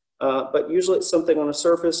everything. But usually it's something on a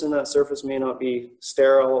surface and that surface may not be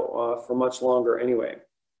sterile for much longer anyway.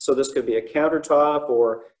 So this could be a countertop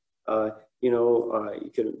or, you know,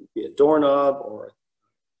 it could be a doorknob or a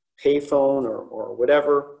payphone or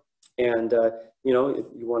whatever. And, you know, if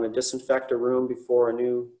you want to disinfect a room before a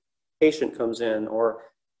new patient comes in, or,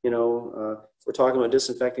 you know, we're talking about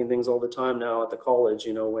disinfecting things all the time now at the college,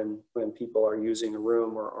 you know, when people are using a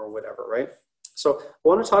room or whatever, right? So I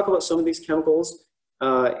want to talk about some of these chemicals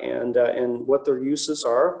and what their uses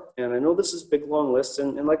are. And I know this is a big, long list.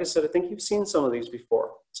 And like I said, I think you've seen some of these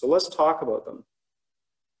before. So let's talk about them.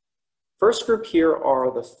 First group here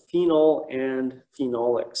are the phenol and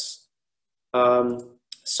phenolics.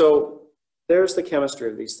 So there's the chemistry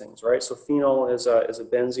of these things, right? So phenol is a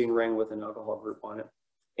benzene ring with an alcohol group on it.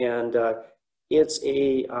 And it's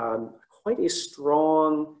quite a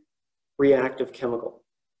strong reactive chemical.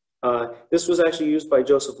 This was actually used by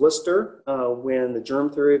Joseph Lister when the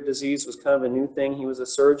germ theory of disease was kind of a new thing. He was a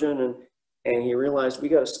surgeon and he realized we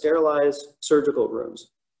got to sterilize surgical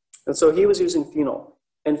rooms. And so he was using phenol.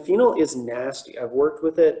 And phenol is nasty. I've worked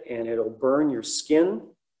with it and it'll burn your skin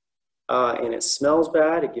and it smells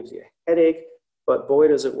bad. It gives you a headache, but boy,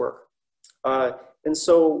 does it work. And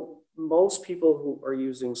so most people who are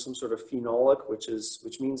using some sort of phenolic, which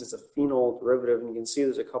means it's a phenol derivative, and you can see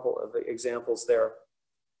there's a couple of examples there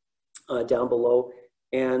down below,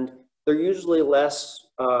 and they're usually less,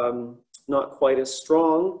 not quite as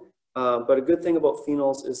strong, but a good thing about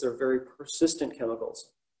phenols is they're very persistent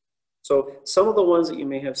chemicals. So some of the ones that you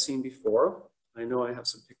may have seen before, I know I have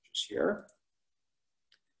some pictures here,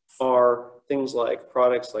 are things like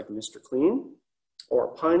products like Mr. Clean or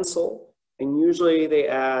Pine Sol. And usually they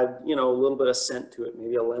add, you know, a little bit of scent to it,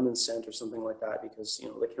 maybe a lemon scent or something like that, because, you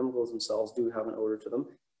know, the chemicals themselves do have an odor to them.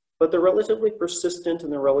 But they're relatively persistent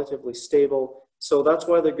and they're relatively stable. So that's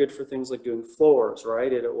why they're good for things like doing floors,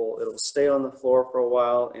 right? It'll stay on the floor for a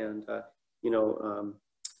while and, you know,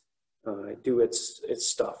 do its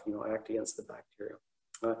stuff, you know, act against the bacteria.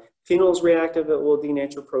 Phenol is reactive. It will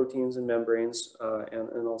denature proteins and membranes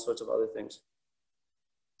and all sorts of other things.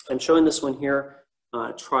 I'm showing this one here.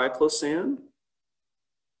 Triclosan.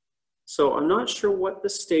 So I'm not sure what the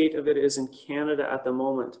state of it is in Canada at the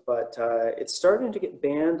moment, but it's starting to get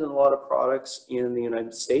banned in a lot of products in the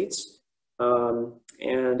United States. And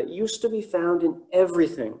it used to be found in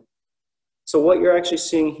everything. So what you're actually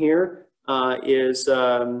seeing here is,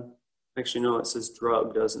 actually no, it says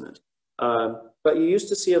drug, doesn't it? But you used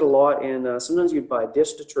to see it a lot in, sometimes you'd buy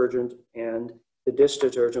dish detergent and the dish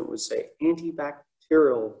detergent would say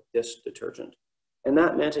antibacterial dish detergent. And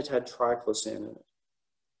that meant it had triclosan in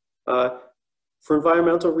it. For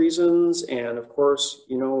environmental reasons, and of course,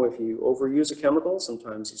 you know, if you overuse a chemical,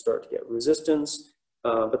 sometimes you start to get resistance.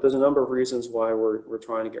 But there's a number of reasons why we're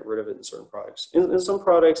trying to get rid of it in certain products. In some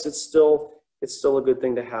products, it's still a good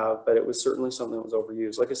thing to have, but it was certainly something that was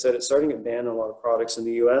overused. Like I said, it's starting to get banned in a lot of products in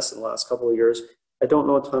the US in the last couple of years. I don't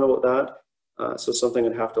know a ton about that, so something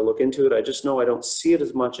I'd have to look into it. I just know I don't see it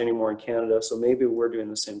as much anymore in Canada, so maybe we're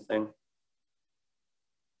doing the same thing.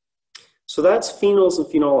 So that's phenols and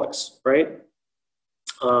phenolics, right?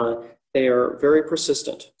 They are very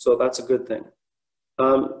persistent, so that's a good thing.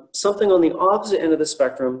 Something on the opposite end of the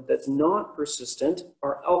spectrum that's not persistent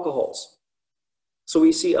are alcohols. So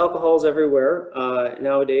we see alcohols everywhere.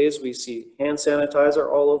 Nowadays, we see hand sanitizer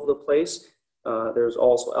all over the place. There's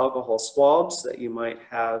also alcohol swabs that you might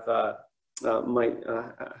have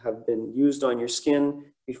been used on your skin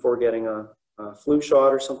before getting a flu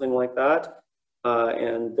shot or something like that.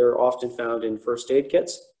 And they're often found in first aid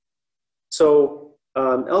kits. So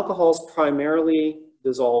alcohols primarily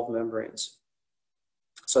dissolve membranes.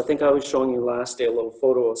 So I think I was showing you last day a little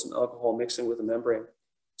photo of some alcohol mixing with a membrane.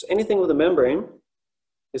 So anything with a membrane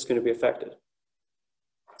is going to be affected.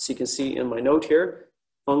 So you can see in my note here,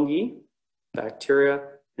 fungi, bacteria,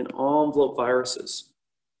 and envelope viruses.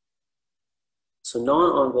 So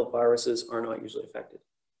non-envelope viruses are not usually affected.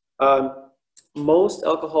 Most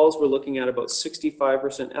alcohols, we're looking at about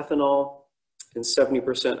 65% ethanol and 70%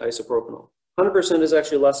 isopropanol. 100% is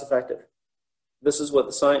actually less effective. This is what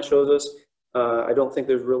the science shows us. I don't think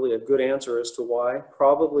there's really a good answer as to why.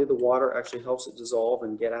 Probably the water actually helps it dissolve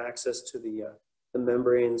and get access to the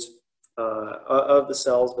membranes of the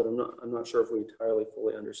cells, but I'm not sure if we entirely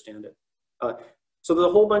fully understand it. So there's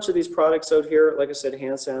a whole bunch of these products out here, like I said,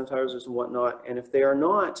 hand sanitizers and whatnot, and if they are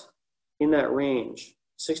not in that range,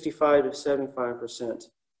 65 to 75%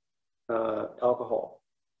 alcohol,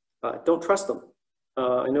 don't trust them.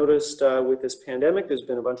 I noticed with this pandemic, there's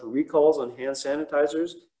been a bunch of recalls on hand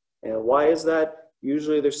sanitizers. And why is that?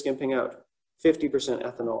 Usually they're skimping out 50%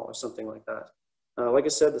 ethanol or something like that. Like I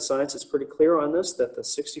said, the science is pretty clear on this, that the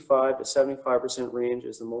 65 to 75% range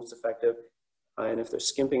is the most effective. And if they're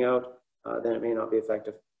skimping out, then it may not be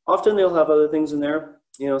effective. Often they'll have other things in there,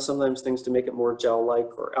 you know, sometimes things to make it more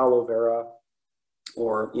gel-like, or aloe vera,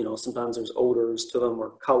 or, you know, sometimes there's odors to them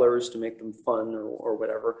or colors to make them fun or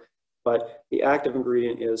whatever. But the active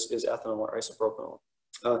ingredient is ethanol or isopropanol.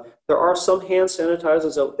 There are some hand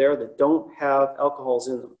sanitizers out there that don't have alcohols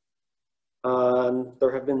in them.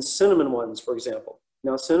 There have been cinnamon ones, for example.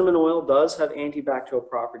 Now, cinnamon oil does have antibacterial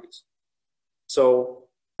properties. So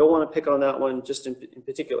don't want to pick on that one just in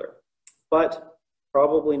particular, but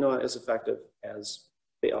probably not as effective as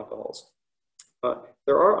the alcohols.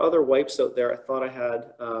 There are other wipes out there. I thought I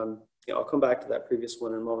had, yeah, I'll come back to that previous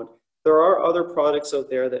one in a moment. There are other products out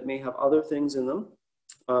there that may have other things in them.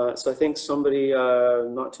 So I think somebody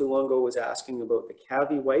not too long ago was asking about the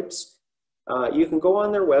Cavi wipes. You can go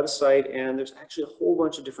on their website, and there's actually a whole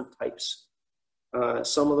bunch of different types.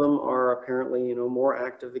 Some of them are apparently, you know, more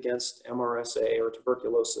active against MRSA or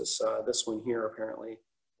tuberculosis. This one here apparently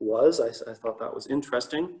was. I thought that was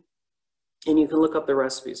interesting. And you can look up the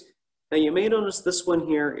recipes. Now you may notice this one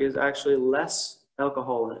here is actually less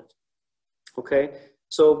alcohol in it. Okay.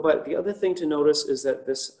 So, but the other thing to notice is that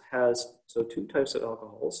this has, so 2 types of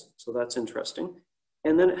alcohols, so that's interesting.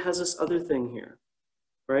 And then it has this other thing here,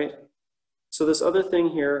 right? So this other thing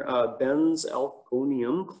here,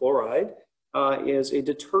 benzalkonium chloride, is a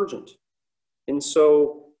detergent. And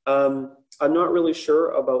so I'm not really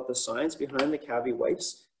sure about the science behind the Cavi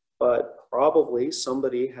wipes, but probably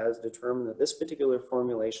somebody has determined that this particular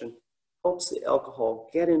formulation helps the alcohol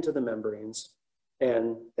get into the membranes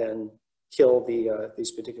and then kill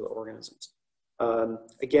these particular organisms.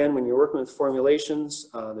 Again, when you're working with formulations,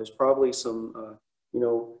 there's probably some, you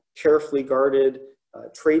know, carefully guarded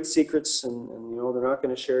trade secrets, and you know, they're not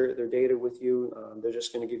going to share their data with you. They're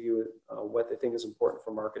just going to give you what they think is important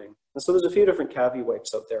for marketing. And so there's a few different Cavi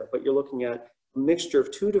wipes out there, but you're looking at a mixture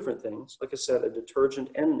of 2 different things. Like I said, a detergent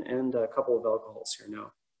and a couple of alcohols here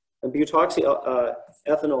now. And butoxy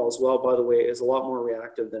ethanol as well, by the way, is a lot more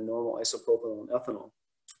reactive than normal isopropyl and ethanol.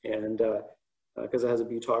 And because it has a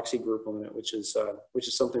butoxy group on it, which is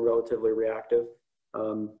something relatively reactive.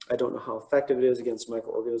 I don't know how effective it is against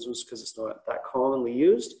microorganisms because it's not that commonly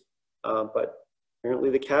used, but apparently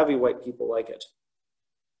the Cavi wipe people like it.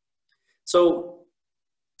 So,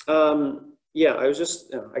 yeah, I was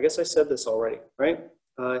just, I guess I said this already, right?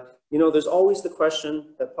 You know, there's always the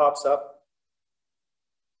question that pops up,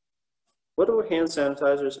 what about hand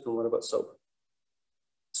sanitizers and what about soap?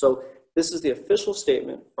 So this is the official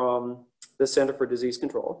statement from the Center for Disease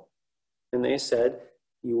Control. And they said,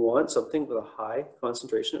 you want something with a high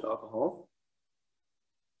concentration of alcohol.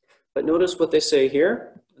 But notice what they say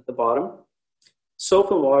here at the bottom.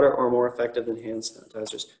 Soap and water are more effective than hand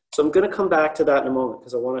sanitizers. So I'm going to come back to that in a moment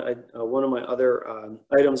because I want to, one of my other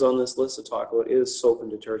items on this list to talk about is soap and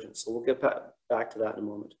detergent. So we'll get back to that in a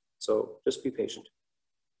moment. So just be patient.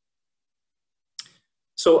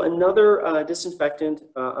 So another disinfectant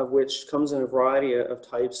of which comes in a variety of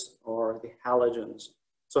types are the halogens.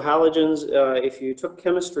 So halogens, if you took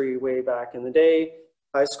chemistry way back in the day,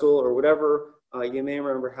 high school or whatever, you may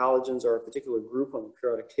remember halogens are a particular group on the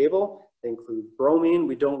periodic table. They include bromine.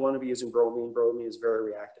 We don't want to be using bromine. Bromine is very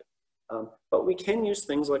reactive. But we can use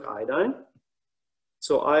things like iodine.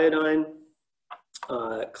 So iodine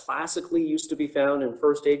classically used to be found in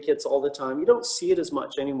first aid kits all the time. You don't see it as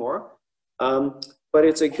much anymore. But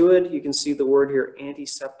it's a good, you can see the word here,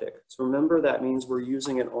 antiseptic. So remember, that means we're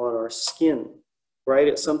using it on our skin, right?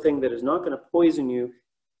 It's something that is not going to poison you.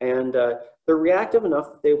 And they're reactive enough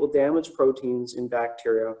that they will damage proteins in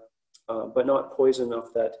bacteria, but not poison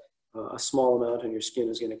enough that a small amount on your skin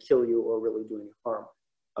is going to kill you or really do any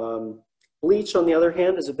harm. Bleach, on the other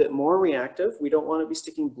hand, is a bit more reactive. We don't want to be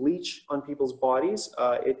sticking bleach on people's bodies.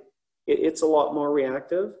 It's a lot more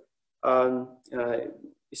reactive.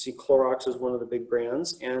 You see Clorox is one of the big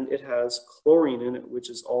brands, and it has chlorine in it, which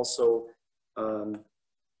is also a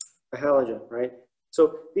halogen, right?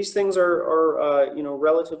 So these things are you know,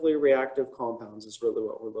 relatively reactive compounds is really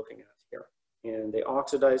what we're looking at here. And they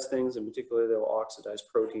oxidize things, and particularly they'll oxidize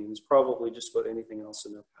proteins, probably just about anything else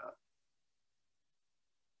in their path.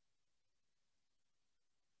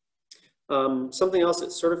 Something else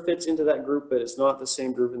that sort of fits into that group, but it's not the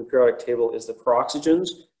same group in the periodic table, is the peroxygens.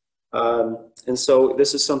 And so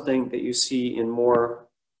this is something that you see in more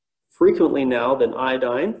frequently now than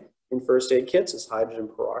iodine in first aid kits, is hydrogen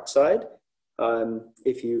peroxide.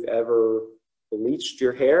 If you've ever bleached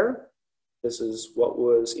your hair, this is what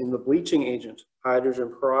was in the bleaching agent,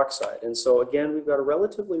 hydrogen peroxide. And so again, we've got a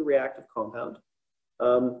relatively reactive compound.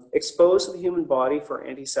 Exposed to the human body for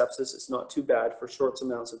antisepsis, it's not too bad for short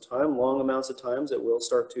amounts of time. Long amounts of times, it will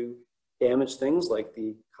start to damage things like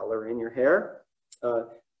the color in your hair.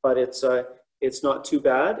 But it's not too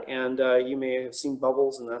bad, and you may have seen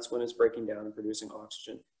bubbles, and that's when it's breaking down and producing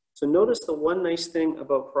oxygen. So notice the one nice thing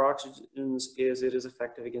about peroxygens is it is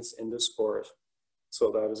effective against endospores.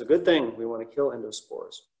 So that is a good thing. We want to kill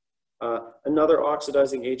endospores. Another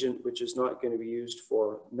oxidizing agent, which is not going to be used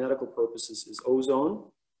for medical purposes, is ozone.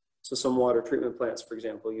 So some water treatment plants, for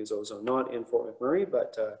example, use ozone, not in Fort McMurray,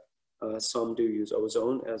 but some do use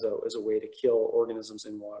ozone as a way to kill organisms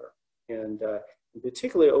in water. And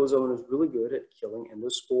particularly ozone is really good at killing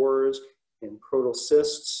endospores and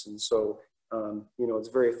protocysts. And so, you know, it's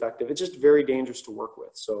very effective. It's just very dangerous to work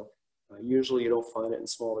with. So usually you don't find it in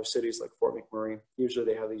smaller cities like Fort McMurray. Usually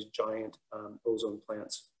they have these giant ozone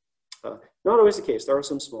plants. Not always the case. There are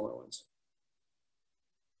some smaller ones.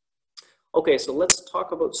 Okay, so let's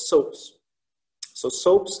talk about soaps. So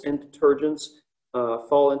soaps and detergents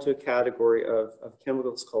fall into a category of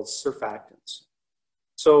chemicals called surfactants.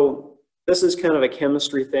 So this is kind of a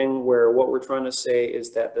chemistry thing where what we're trying to say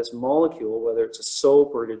is that this molecule, whether it's a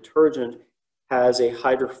soap or a detergent, has a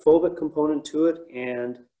hydrophobic component to it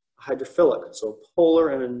and hydrophilic, so polar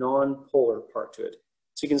and a non-polar part to it.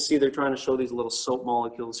 So you can see they're trying to show these little soap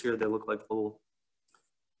molecules here. They look like little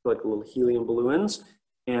helium balloons.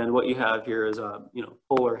 And what you have here is a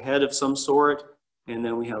polar head of some sort, and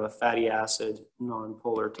then we have a fatty acid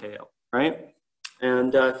non-polar tail, right?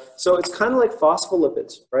 And so it's kind of like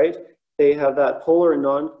phospholipids, right? They have that polar and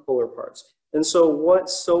non-polar parts. And so what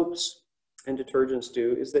soaps and detergents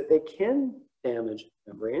do is that they can damage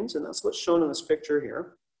membranes, and that's what's shown in this picture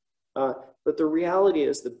here. But the reality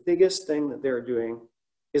is the biggest thing that they're doing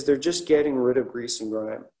is they're just getting rid of grease and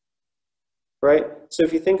grime, right? So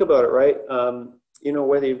if you think about it, right, you know,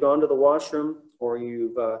 whether you've gone to the washroom or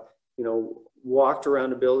you've, you know, walked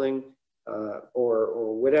around a building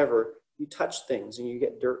or whatever, you touch things and you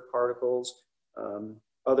get dirt particles,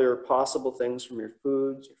 other possible things from your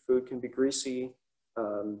food. Your food can be greasy.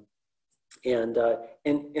 And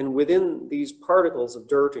within these particles of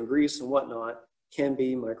dirt and grease and whatnot can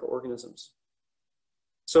be microorganisms.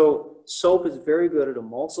 So soap is very good at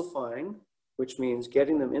emulsifying, which means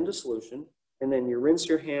getting them into solution, and then you rinse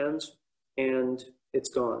your hands and it's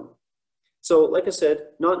gone. So like I said,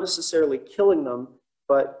 not necessarily killing them,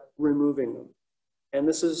 but removing them. And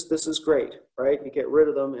this is great, right? You get rid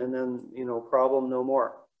of them and then, you know, problem no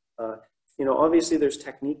more. You know, obviously there's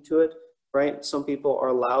technique to it, right? Some people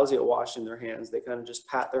are lousy at washing their hands. They kind of just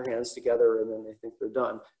pat their hands together and then they think they're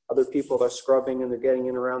done. Other people are scrubbing and they're getting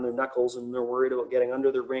in around their knuckles and they're worried about getting under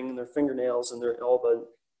their ring and their fingernails and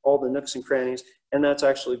all the nooks and crannies, and that's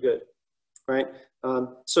actually good, right?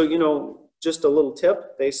 So, you know, just a little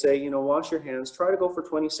tip, they say, you know, wash your hands, try to go for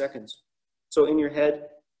 20 seconds. So in your head,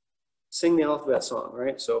 sing the alphabet song,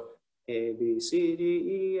 right? So A, B, C, D,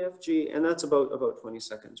 E, F, G, and that's about 20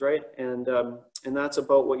 seconds, right? And that's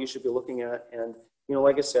about what you should be looking at. And, you know,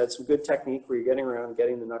 like I said, some good technique where you're getting around and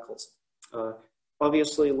getting the knuckles.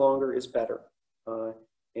 Obviously, longer is better. I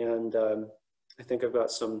think I've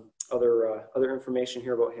got some other information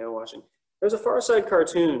here about hand washing. There's a Far Side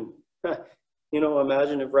cartoon. You know,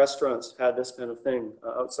 imagine if restaurants had this kind of thing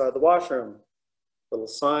outside the washroom. Little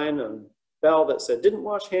sign and bell that said, didn't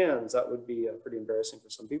wash hands. That would be pretty embarrassing for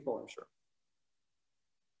some people, I'm sure.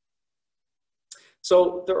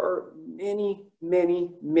 So there are many,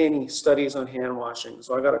 many, many studies on hand washing.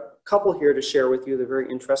 So I got a couple here to share with you. They're very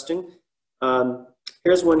interesting.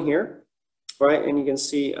 Here's one here, right? And you can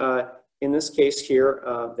see in this case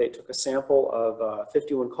here, they took a sample of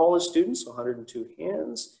 51 college students, 102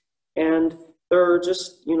 hands, and they're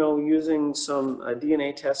just, you know, using some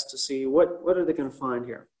DNA tests to see what are they going to find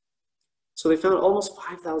here. So they found almost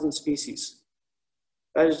 5,000 species.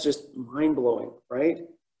 That is just mind-blowing, right?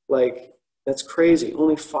 Like, That's crazy.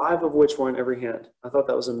 Only 5 of which were on every hand. I thought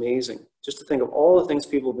that was amazing. Just to think of all the things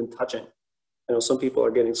people have been touching. I know some people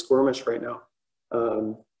are getting squirmish right now.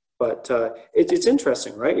 But it's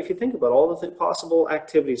interesting, right? If you think about all the possible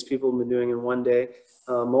activities people have been doing in one day,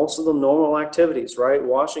 most of them normal activities, right?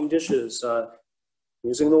 Washing dishes,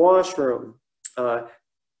 using the washroom,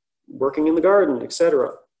 working in the garden,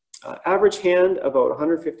 etc. Average hand, about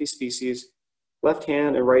 150 species. Left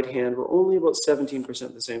hand and right hand were only about 17%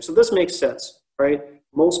 the same. So this makes sense, right?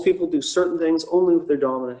 Most people do certain things only with their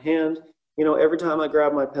dominant hand. You know, every time I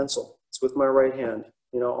grab my pencil, it's with my right hand,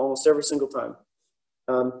 you know, almost every single time.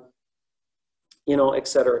 You know, et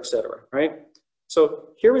cetera, right? So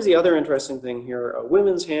here is the other interesting thing here.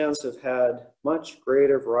 Women's hands have had much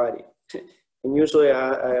greater variety. And usually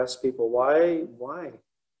I ask people, why?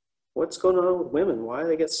 What's going on with women? Why do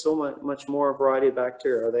they get so much more variety of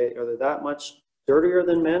bacteria? Are they that much dirtier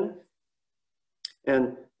than men?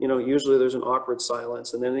 And, you know, usually there's an awkward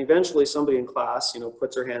silence. And then eventually somebody in class, you know,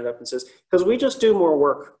 puts her hand up and says, because we just do more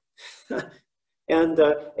work. And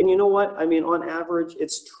you know what? I mean, on average,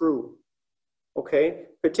 it's true. Okay,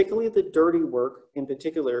 particularly the dirty work in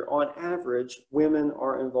particular, on average, women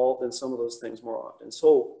are involved in some of those things more often.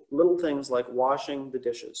 So little things like washing the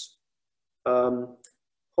dishes.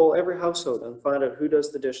 Poll every household and find out who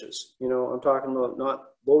does the dishes. You know, I'm talking about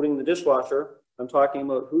not loading the dishwasher. I'm talking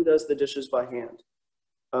about who does the dishes by hand.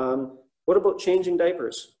 What about changing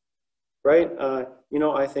diapers, right? You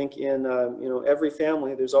know, I think in, you know, every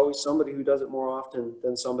family, there's always somebody who does it more often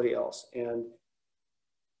than somebody else. And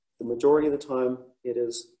the majority of the time, it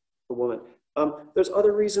is the woman. There's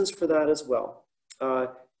other reasons for that as well.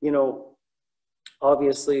 You know,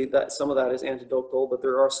 obviously, that some of that is anecdotal, but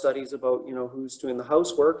there are studies about, you know, who's doing the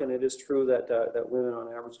housework, and it is true that that women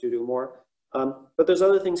on average do more. But there's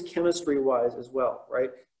other things chemistry-wise as well,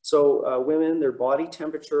 right? So women, their body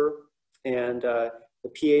temperature and the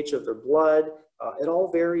pH of their blood, it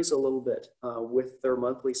all varies a little bit with their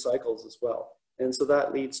monthly cycles as well. And so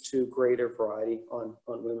that leads to greater variety on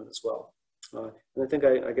women as well. And I think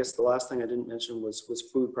I guess the last thing I didn't mention was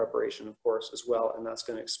food preparation, of course, as well. And that's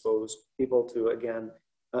going to expose people to, again,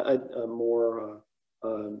 a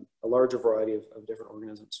larger variety of different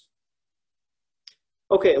organisms.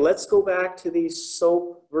 Okay, let's go back to the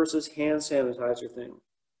soap versus hand sanitizer thing.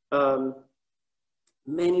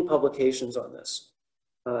 Many publications on this.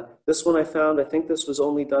 This one I found, I think this was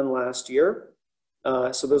only done last year.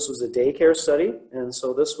 So this was a daycare study, and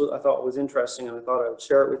so this was, I thought was interesting, and I thought I would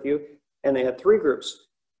share it with you. And they had 3 groups.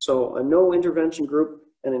 So a no intervention group,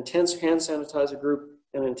 an intense hand sanitizer group,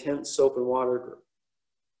 and an intense soap and water group.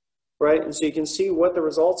 Right, and so you can see what the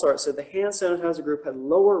results are. It said the hand sanitizer group had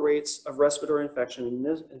lower rates of respiratory infection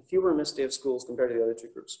and fewer missed day of schools compared to the other 2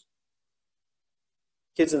 groups.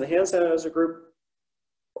 Kids in the hand sanitizer group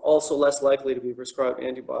were also less likely to be prescribed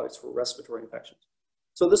antibiotics for respiratory infections.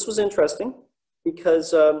 So this was interesting,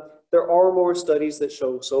 because there are more studies that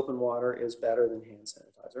show soap and water is better than hand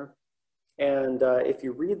sanitizer. And if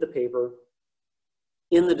you read the paper,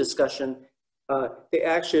 in the discussion, they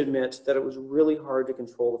actually admit that it was really hard to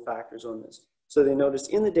control the factors on this. So they noticed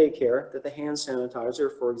in the daycare that the hand sanitizer,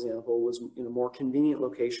 for example, was in a more convenient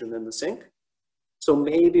location than the sink. So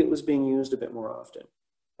maybe it was being used a bit more often,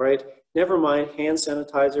 right? Never mind hand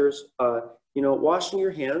sanitizers, you know, washing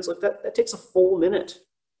your hands, like that takes a full minute.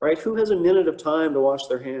 Right? Who has a minute of time to wash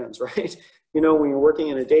their hands, right? You know, when you're working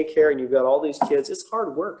in a daycare and you've got all these kids, it's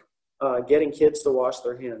hard work getting kids to wash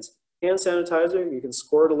their hands. Hand sanitizer, you can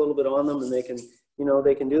squirt a little bit on them and they can, you know,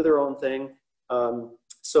 they can do their own thing.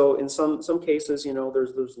 So in some cases, you know,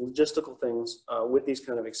 there's logistical things with these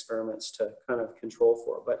kind of experiments to kind of control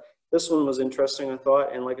for. But this one was interesting, I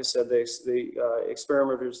thought. And like I said, the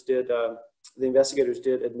experimenters did, the investigators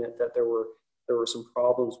did admit that there were some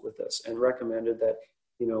problems with this and recommended that,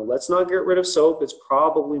 you know, let's not get rid of soap. It's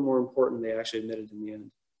probably more important, they actually admitted in the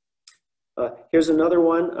end. Here's another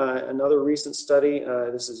one, another recent study.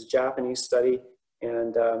 This is a Japanese study,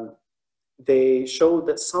 and they showed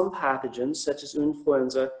that some pathogens, such as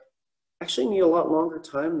influenza, actually need a lot longer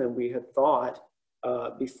time than we had thought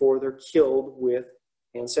before they're killed with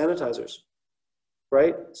hand sanitizers,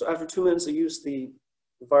 right? So after 2 minutes of use, the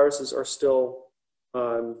viruses are still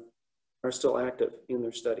active in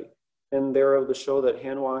their study. And they're able to show that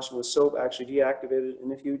hand washing with soap actually deactivated.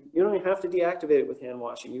 And if you don't even have to deactivate it with hand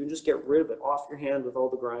washing, you can just get rid of it off your hand with all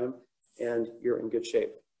the grime, and you're in good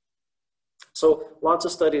shape. So lots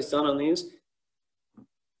of studies done on these.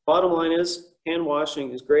 Bottom line is, hand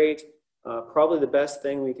washing is great. Probably the best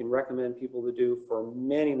thing we can recommend people to do for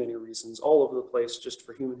many, many reasons, all over the place, just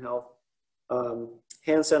for human health.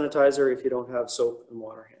 Hand sanitizer if you don't have soap and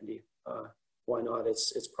water handy. why not?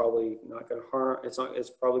 It's probably not going to harm. It's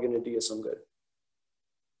probably going to do you some good.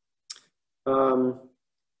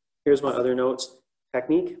 Here's my other notes.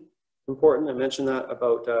 Technique, important. I mentioned that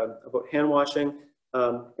about hand washing.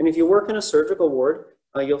 And if you work in a surgical ward,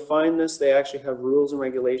 you'll find this. They actually have rules and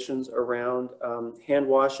regulations around hand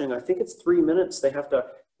washing. I think it's 3 minutes. They have to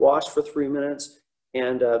wash for 3 minutes.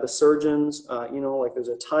 And the surgeons, like there's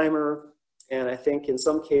a timer. And I think in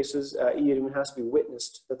some cases, it even has to be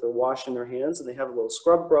witnessed that they're washing their hands, and they have a little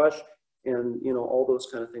scrub brush and, all those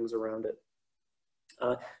kind of things around it.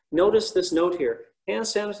 Notice this note here. Hand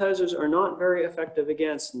sanitizers are not very effective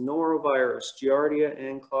against norovirus, Giardia,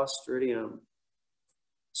 and Clostridium.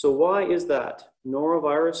 So why is that?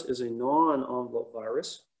 Norovirus is a non-envelope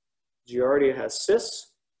virus. Giardia has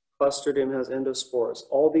cysts. Clostridium has endospores.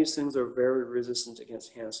 All these things are very resistant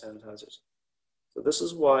against hand sanitizers. So this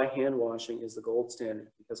is why hand washing is the gold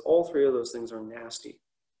standard, because all three of those things are nasty,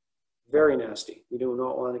 very nasty. We do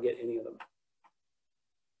not want to get any of them.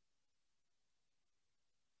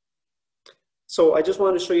 So I just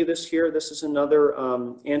wanted to show you this here. This is another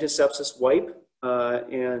antisepsis wipe,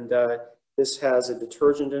 and this has a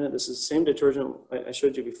detergent in it. This is the same detergent I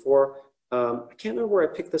showed you before. I can't remember where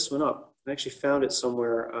I picked this one up. I actually found it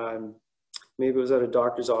somewhere. Maybe it was at a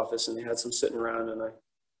doctor's office, and they had some sitting around, and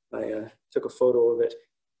I took a photo of it.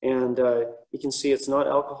 And you can see it's not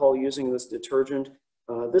alcohol using this detergent.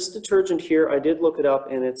 This detergent here, I did look it up,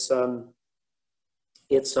 and it's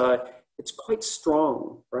quite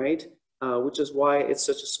strong, right? Which is why it's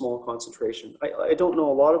such a small concentration. I don't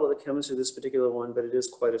know a lot about the chemistry of this particular one, but it is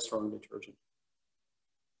quite a strong detergent.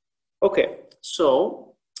 Okay,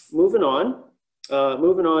 so moving on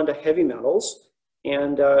to heavy metals.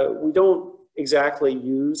 And we don't exactly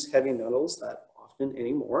use heavy metals that often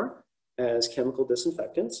anymore as chemical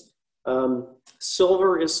disinfectants.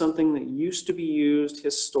 Silver is something that used to be used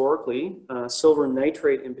historically. Silver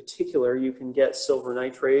nitrate in particular, you can get silver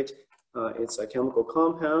nitrate. It's a chemical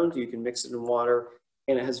compound. You can mix it in water,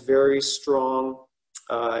 and it has very strong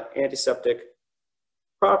antiseptic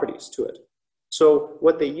properties to it. So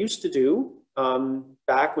what they used to do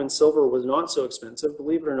back when silver was not so expensive,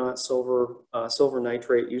 believe it or not, silver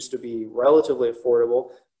nitrate used to be relatively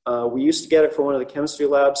affordable. We used to get it from one of the chemistry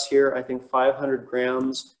labs here. I think 500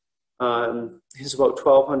 grams is about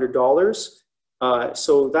 $1,200.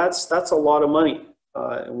 So that's a lot of money.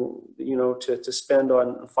 To spend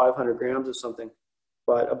on 500 grams of something.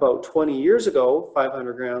 But about 20 years ago,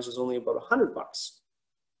 500 grams was only about $100.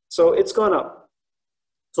 So it's gone up.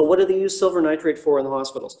 So what do they use silver nitrate for in the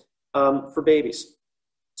hospitals? For babies.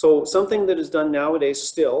 So something that is done nowadays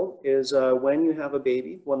still is when you have a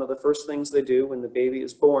baby, one of the first things they do when the baby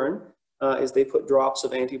is born is they put drops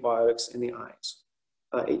of antibiotics in the eyes.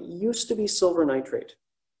 It used to be silver nitrate.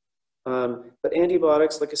 But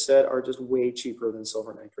antibiotics, like I said, are just way cheaper than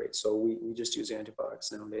silver nitrate. So we just use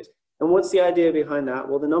antibiotics nowadays. And what's the idea behind that?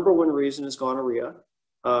 Well, the number one reason is gonorrhea.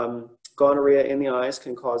 Gonorrhea in the eyes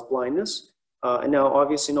can cause blindness. And now,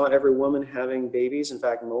 obviously, not every woman having babies, in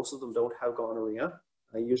fact, most of them don't have gonorrhea.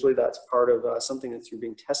 Usually that's part of something that you're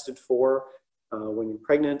being tested for when you're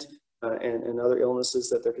pregnant and other illnesses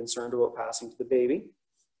that they're concerned about passing to the baby.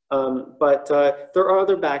 But there are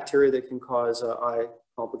other bacteria that can cause eye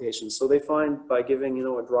complications. So they find by giving,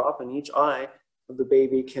 a drop in each eye of the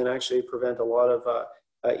baby can actually prevent a lot of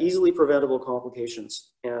easily preventable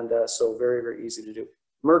complications. And so very, very easy to do.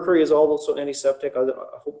 Mercury is also antiseptic. I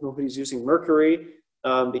hope nobody's using mercury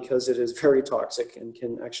because it is very toxic and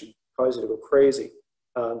can actually cause you to go crazy.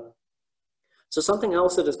 So something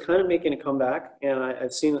else that is kind of making a comeback, and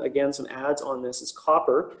I've seen, again, some ads on this, is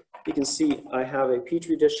copper. You can see I have a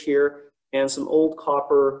Petri dish here, and some old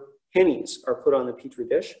copper pennies are put on the Petri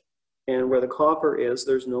dish. And where the copper is,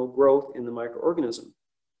 there's no growth in the microorganism.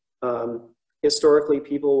 Historically,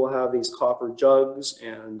 people will have these copper jugs,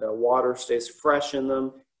 and water stays fresh in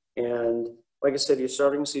them. And like I said, you're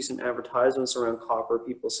starting to see some advertisements around copper,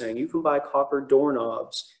 people saying you can buy copper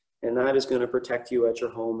doorknobs, and that is going to protect you at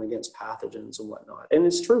your home against pathogens and whatnot. And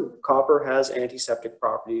it's true. Copper has antiseptic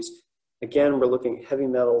properties. Again, we're looking at heavy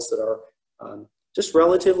metals that are just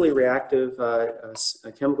relatively reactive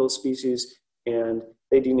chemical species, and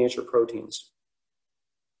they denature proteins.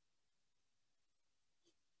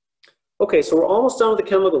 Okay, so we're almost done with the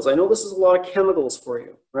chemicals. I know this is a lot of chemicals for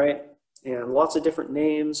you, right? And lots of different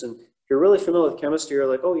names. And if you're really familiar with chemistry, you're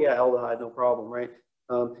like, oh yeah, aldehyde, no problem, right?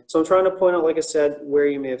 So I'm trying to point out, like I said, where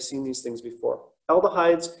you may have seen these things before.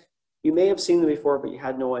 Aldehydes, you may have seen them before, but you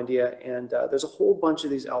had no idea. And there's a whole bunch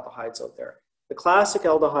of these aldehydes out there. The classic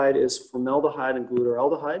aldehyde is formaldehyde and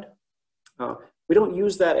glutaraldehyde. We don't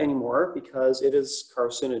use that anymore because it is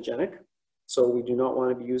carcinogenic. So we do not want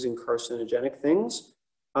to be using carcinogenic things.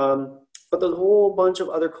 But there's a whole bunch of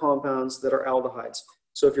other compounds that are aldehydes.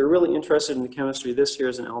 So if you're really interested in the chemistry, this here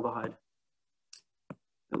is an aldehyde.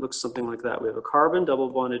 It looks something like that. We have a carbon double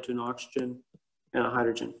bonded to an oxygen and a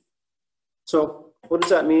hydrogen. So what does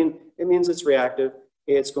that mean? It means it's reactive.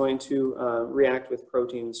 It's going to react with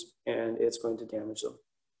proteins and it's going to damage them.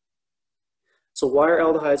 So why are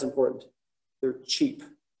aldehydes important? They're cheap.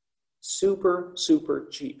 Super, super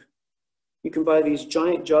cheap. You can buy these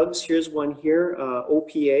giant jugs. Here's one here,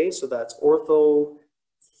 OPA, so that's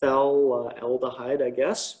orthophthalaldehyde, I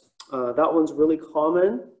guess. That one's really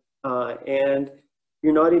common, and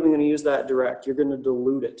you're not even going to use that direct. You're going to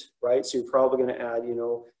dilute it, right? So you're probably going to add, you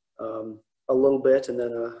know, a little bit and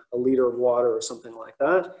then a liter of water or something like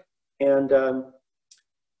that. And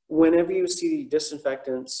whenever you see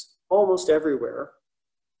disinfectants, almost everywhere,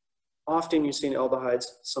 often you see aldehydes,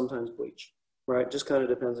 sometimes bleach, right? Just kind of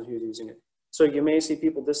depends on who's using it. So you may see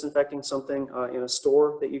people disinfecting something in a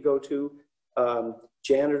store that you go to.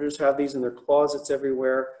 Janitors have these in their closets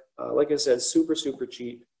everywhere. Like I said, super, super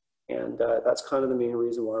cheap. And that's kind of the main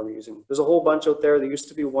reason why we're using them. There's a whole bunch out there. There used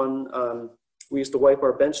to be one, we used to wipe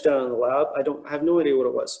our bench down in the lab. I have no idea what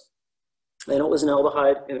it was. I know it was an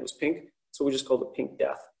aldehyde and it was pink, so we just called it pink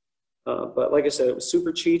death. But like I said, it was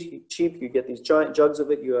super cheap. You get these giant jugs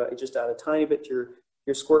of it. You just add a tiny bit to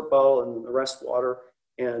your squirt bottle and the rest water,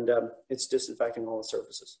 and it's disinfecting all the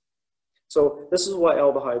surfaces. So this is why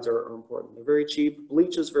aldehydes are important. They're very cheap.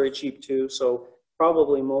 Bleach is very cheap too, so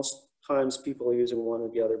probably most times people are using one or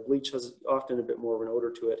the other. Bleach has often a bit more of an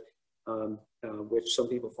odor to it, which some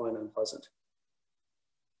people find unpleasant.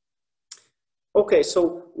 Okay,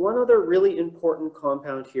 so one other really important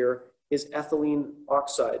compound here is ethylene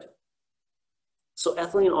oxide. So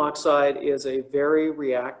ethylene oxide is a very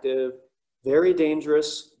reactive, very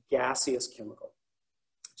dangerous gaseous chemical.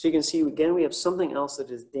 So you can see, again, we have something else that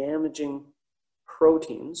is damaging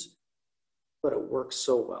proteins, but it works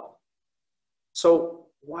so well. So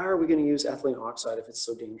why are we going to use ethylene oxide if it's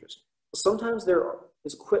so dangerous? Well, sometimes there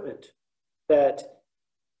is equipment that,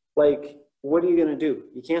 like, what are you going to do?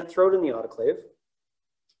 You can't throw it in the autoclave.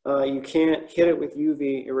 You can't hit it with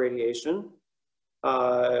UV irradiation.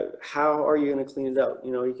 How are you going to clean it out?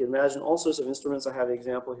 You know, you can imagine all sorts of instruments. I have an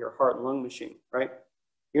example here, heart and lung machine, right?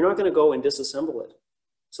 You're not going to go and disassemble it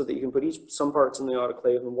so that you can put some parts in the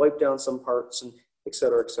autoclave and wipe down some parts and et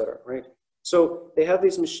cetera, right? So they have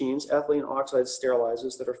these machines, ethylene oxide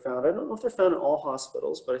sterilizers, that are found. I don't know if they're found in all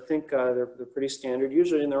hospitals, but I think they're pretty standard,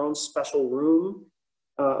 usually in their own special room,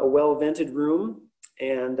 a well-vented room,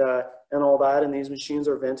 and all that. And these machines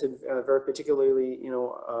are vented very particularly, you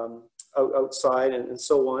know, outside and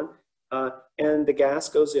so on. And the gas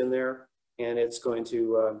goes in there, and it's going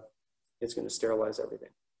to sterilize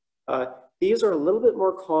everything. These are a little bit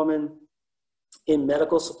more common in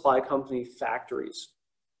medical supply company factories.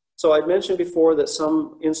 So I'd mentioned before that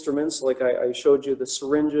some instruments, like I showed you, the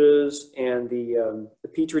syringes and the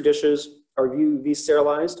Petri dishes are UV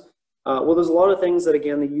sterilized. Well, there's a lot of things that,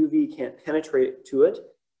 again, the UV can't penetrate to it.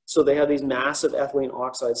 So they have these massive ethylene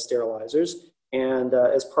oxide sterilizers. And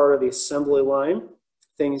as part of the assembly line,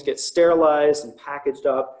 things get sterilized and packaged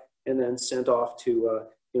up and then sent off to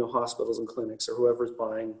you know, hospitals and clinics or whoever's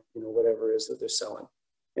buying, you know, whatever it is that they're selling.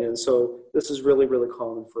 And so this is really, really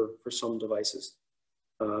common for some devices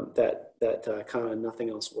that kind of nothing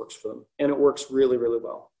else works for them. And it works really, really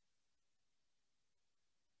well.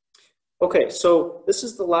 Okay, so this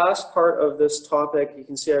is the last part of this topic. You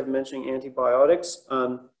can see I've mentioned antibiotics.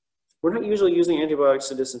 We're not usually using antibiotics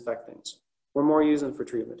to disinfect things. We're more using them for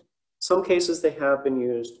treatment. Some cases they have been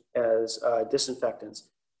used as disinfectants.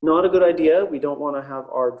 Not a good idea. We don't want to have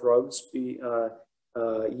our drugs be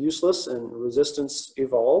useless and resistance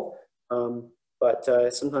evolve, but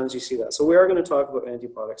sometimes you see that. So we are going to talk about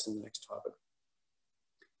antibiotics in the next topic.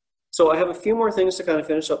 So I have a few more things to kind of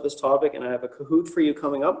finish up this topic, and I have a Kahoot for you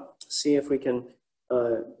coming up to see if we can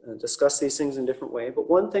discuss these things in a different way. But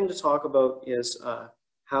one thing to talk about is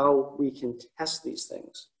how we can test these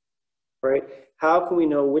things, right? How can we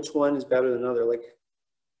know which one is better than another? Like,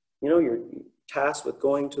 you know, you're tasked with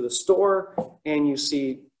going to the store and you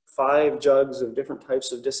see 5 jugs of different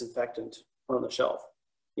types of disinfectant on the shelf.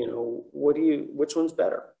 You know, which one's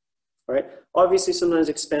better, right? Obviously, sometimes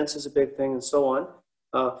expense is a big thing and so on.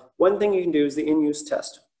 One thing you can do is the in-use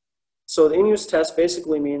test. So the in-use test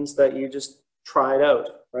basically means that you just try it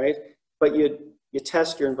out, right? But you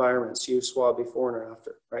test your environment, so you swab before and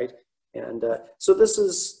after, right? And so this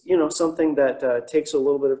is, you know, something that takes a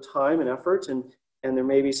little bit of time and effort, and there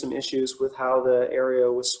may be some issues with how the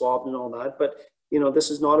area was swabbed and all that. But, you know,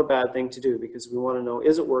 this is not a bad thing to do because we want to know,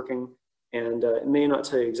 is it working? And it may not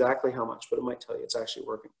tell you exactly how much, but it might tell you it's actually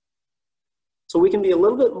working. So we can be a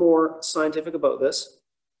little bit more scientific about this,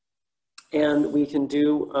 and we can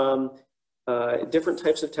do different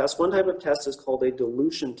types of tests. One type of test is called a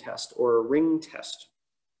dilution test or a ring test.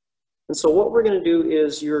 And so what we're going to do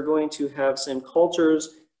is you're going to have some cultures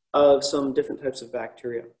of some different types of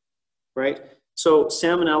bacteria, right? So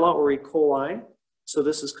Salmonella or E. coli, so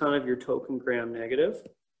this is kind of your token gram negative.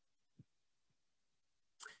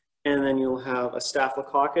 And then you'll have a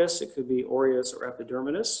Staphylococcus, it could be aureus or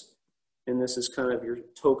epidermidis, and this is kind of your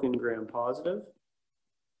token gram positive.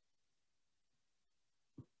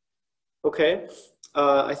 Okay,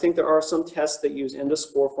 I think there are some tests that use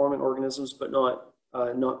endospore forming organisms, but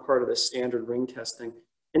not part of the standard ring testing.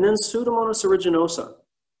 And then Pseudomonas aeruginosa.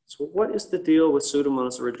 So what is the deal with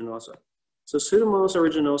Pseudomonas aeruginosa? So Pseudomonas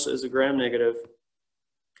aeruginosa is a gram negative,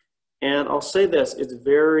 and I'll say this, it's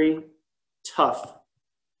very tough.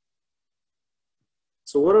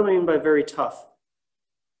 So what do I mean by very tough?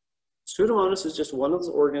 Pseudomonas is just one of those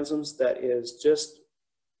organisms that is just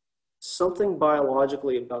something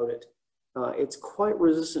biologically about it. It's quite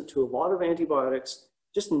resistant to a lot of antibiotics,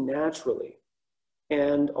 just naturally,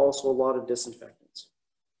 and also a lot of disinfectants.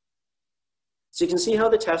 So you can see how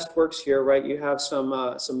the test works here, right? You have some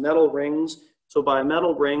metal rings. So by a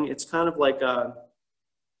metal ring, it's kind of like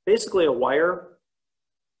basically a wire.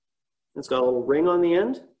 It's got a little ring on the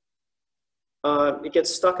end. It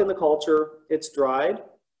gets stuck in the culture, it's dried,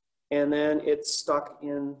 and then it's stuck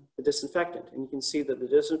in the disinfectant. And you can see that the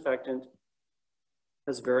disinfectant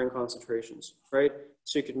has varying concentrations, right?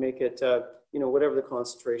 So you could make it, whatever the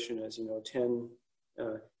concentration is,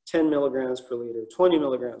 10 milligrams per liter, 20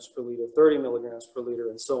 milligrams per liter, 30 milligrams per liter,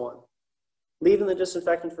 and so on. Leave in the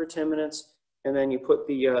disinfectant for 10 minutes, and then you put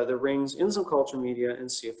the rings in some culture media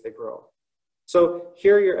and see if they grow. So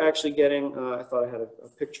here you're actually getting, I thought I had a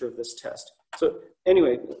picture of this test. So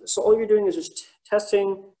anyway, so all you're doing is just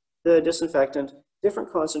testing the disinfectant,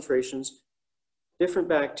 different concentrations, different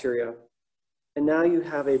bacteria, and now you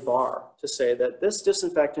have a bar to say that this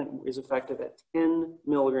disinfectant is effective at 10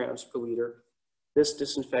 milligrams per liter. This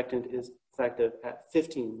disinfectant is effective at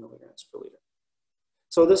 15 milligrams per liter.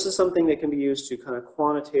 So this is something that can be used to kind of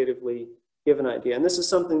quantitatively give an idea. And this is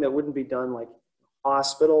something that wouldn't be done like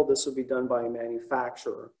hospital. This would be done by a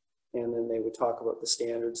manufacturer. And then they would talk about the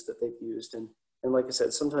standards that they've used. And like I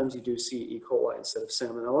said, sometimes you do see E. coli instead of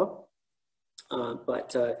Salmonella.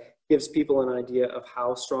 But gives people an idea of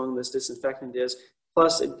how strong this disinfectant is.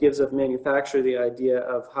 Plus, it gives a manufacturer the idea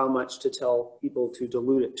of how much to tell people to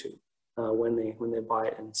dilute it to when they buy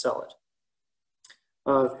it and sell it.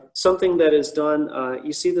 Something that is done,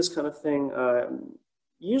 you see this kind of thing,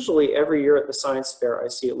 usually every year at the science fair, I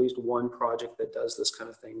see at least one project that does this kind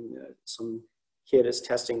of thing. Some kid is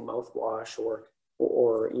testing mouthwash or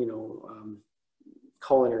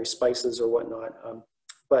culinary spices or whatnot.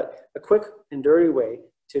 But a quick and dirty way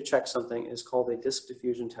to check something is called a disc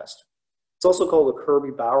diffusion test. It's also called a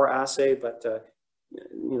Kirby-Bauer assay, but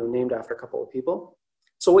named after a couple of people.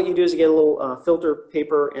 So what you do is you get a little filter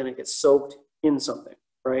paper and it gets soaked in something,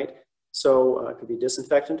 right? So it could be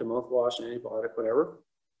disinfectant, a mouthwash, an antibiotic, whatever.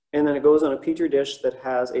 And then it goes on a petri dish that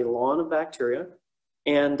has a lawn of bacteria,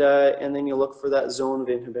 and then you look for that zone of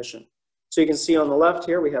inhibition. So you can see on the left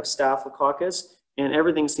here we have Staphylococcus, and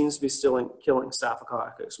everything seems to be still killing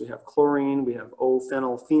Staphylococcus. We have chlorine, we have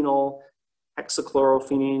O-phenylphenol,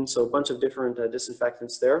 hexachlorophene, so a bunch of different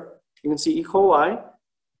disinfectants there. You can see E. coli,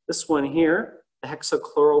 this one here, the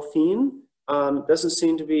hexachlorophene, doesn't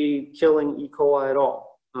seem to be killing E. coli at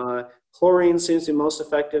all. Chlorine seems to be most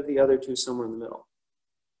effective, the other two somewhere in the middle.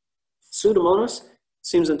 Pseudomonas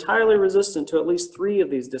seems entirely resistant to at least 3 of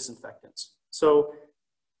these disinfectants. So,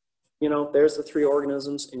 there's the 3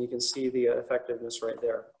 organisms, and you can see the effectiveness right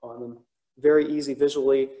there on them. Very easy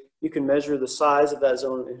visually. You can measure the size of that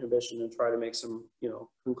zone of inhibition and try to make some,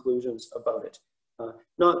 conclusions about it.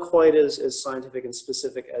 Not quite as scientific and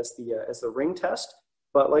specific as the ring test,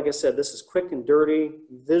 but like I said, this is quick and dirty,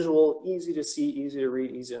 visual, easy to see, easy to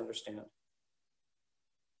read, easy to understand.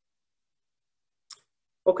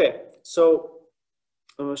 Okay, so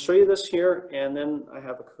I'm going to show you this here, and then I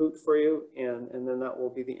have a Kahoot for you, and then that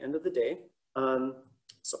will be the end of the day.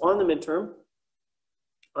 So on the midterm,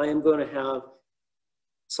 I am going to have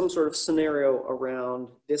some sort of scenario around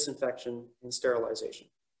disinfection and sterilization.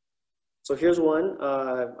 So here's one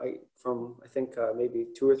from I think maybe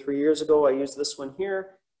 2 or 3 years ago. I used this one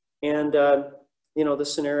here, and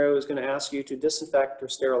this scenario is going to ask you to disinfect or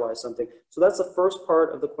sterilize something. So that's the first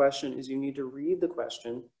part of the question, is you need to read the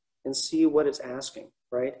question and see what it's asking,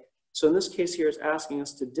 right? So in this case here, it's asking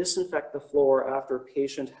us to disinfect the floor after a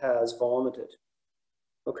patient has vomited.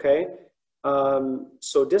 Okay,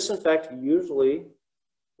 So disinfect usually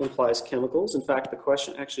implies chemicals. In fact, the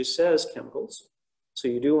question actually says chemicals. So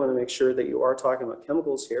you do want to make sure that you are talking about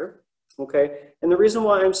chemicals here. Okay, and the reason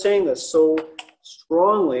why I'm saying this so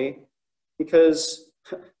strongly, because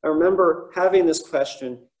I remember having this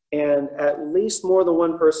question and at least more than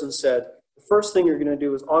one person said, the first thing you're going to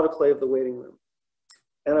do is autoclave the waiting room.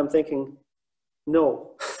 And I'm thinking,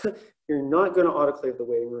 no, you're not going to autoclave the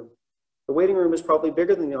waiting room. The waiting room is probably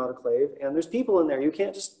bigger than the autoclave, and there's people in there. You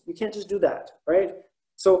can't just do that, right?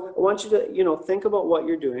 So I want you to, think about what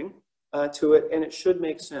you're doing to it, and it should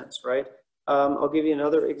make sense, right? I'll give you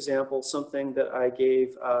another example, something that I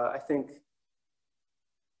gave, I think,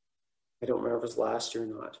 I don't remember if it was last year or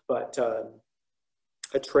not, but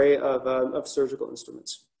a tray of surgical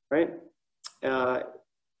instruments, right?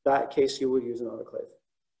 That case you would use an autoclave,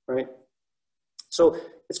 right? So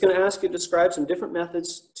it's going to ask you to describe some different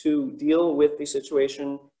methods to deal with the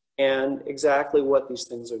situation and exactly what these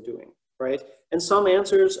things are doing, right? And some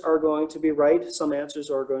answers are going to be right. Some answers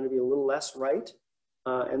are going to be a little less right.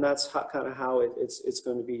 And that's kind of how it's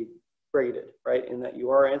going to be graded, right? In that you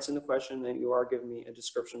are answering the question and you are giving me a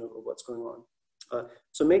description of what's going on.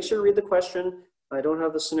 So make sure you read the question. I don't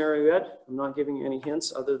have the scenario yet. I'm not giving you any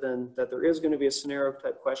hints other than that there is going to be a scenario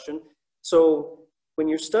type question. So when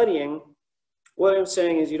you're studying, what I'm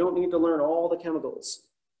saying is you don't need to learn all the chemicals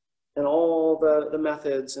and all the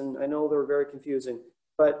methods, and I know they're very confusing,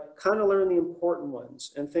 but kind of learn the important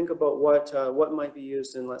ones and think about what might be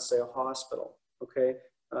used in, let's say, a hospital, okay?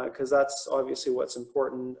 Because that's obviously what's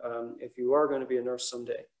important if you are going to be a nurse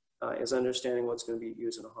someday, is understanding what's going to be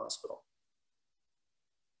used in a hospital.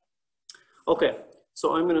 Okay,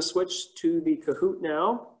 so I'm going to switch to the Kahoot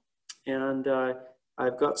now, and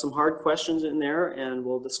I've got some hard questions in there, and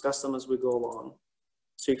we'll discuss them as we go along.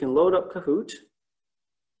 So you can load up Kahoot,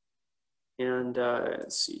 and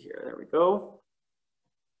let's see here, there we go.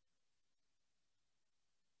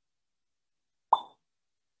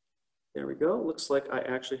 There we go, looks like I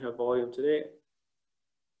actually have volume today.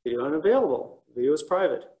 Video unavailable, video is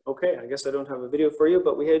private. Okay, I guess I don't have a video for you,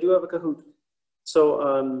 but we do have a Kahoot.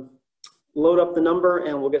 So load up the number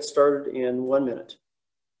and we'll get started in 1 minute.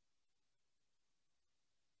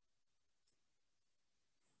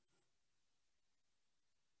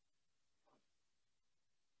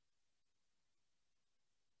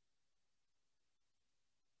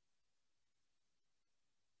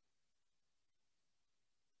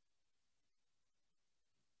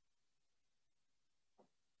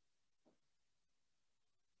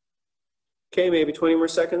 Okay, maybe 20 more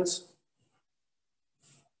seconds.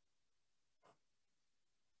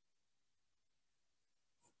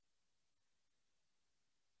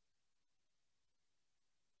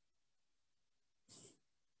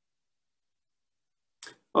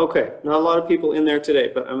 Okay, not a lot of people in there today,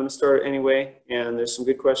 but I'm going to start anyway, and there's some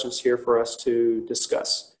good questions here for us to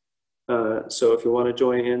discuss. So if you want to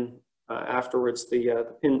join in afterwards, the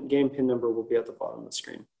game pin number will be at the bottom of the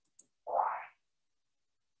screen.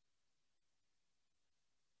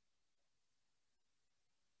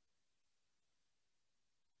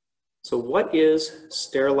 So what is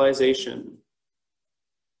sterilization?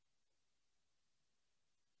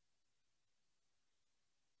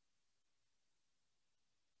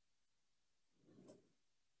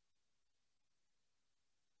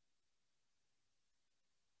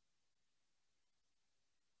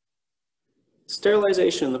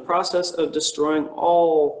 Sterilization, the process of destroying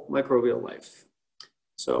all microbial life.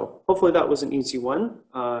 So hopefully that was an easy one.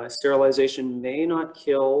 Sterilization may not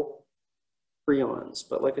kill prions,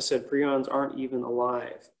 but like I said, prions aren't even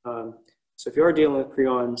alive. So if you are dealing with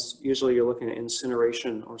prions, usually you're looking at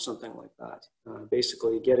incineration or something like that.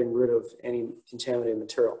 Basically getting rid of any contaminated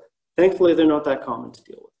material. Thankfully, they're not that common to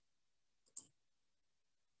deal with.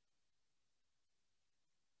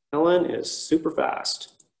 Helen is super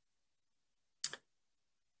fast.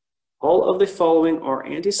 All of the following are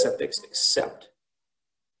antiseptics except.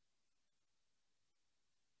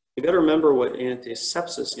 You got to remember what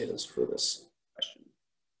antisepsis is for this question.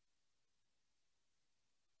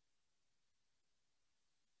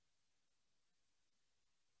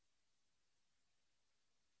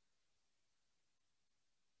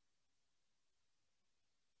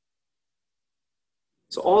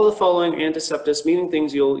 So all the following antiseptics, meaning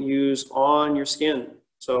things you'll use on your skin.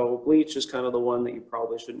 So bleach is kind of the one that you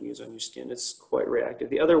probably shouldn't use on your skin. It's quite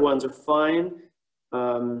reactive. The other ones are fine.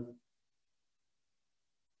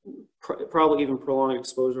 Probably even prolonged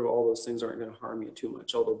exposure of all those things aren't going to harm you too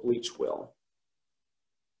much, although bleach will.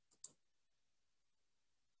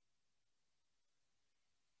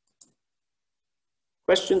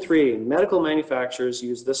 Question 3, medical manufacturers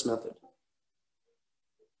use this method.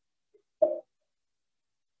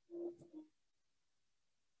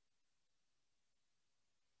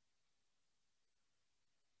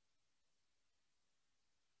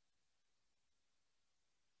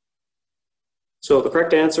 So the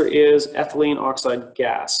correct answer is ethylene oxide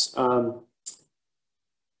gas.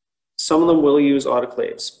 Some of them will use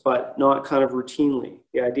autoclaves, but not kind of routinely.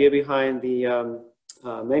 The idea behind the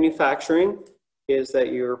manufacturing is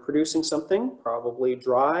that you're producing something, probably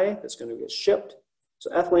dry, that's going to get shipped. So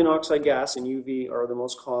ethylene oxide gas and UV are the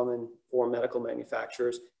most common for medical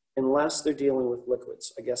manufacturers, unless they're dealing with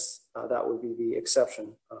liquids. I guess that would be the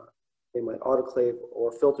exception. They might autoclave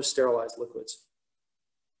or filter sterilize liquids.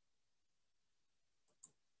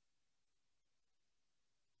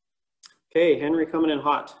 Okay, Henry coming in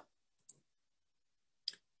hot.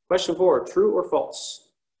 Question 4, true or false?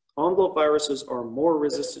 Envelope viruses are more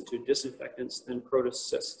resistant to disinfectants than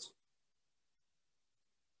protocysts.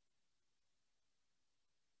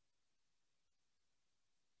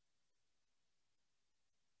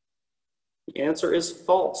 The answer is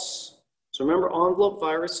false. So remember, envelope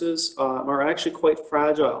viruses are actually quite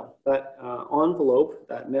fragile. That envelope,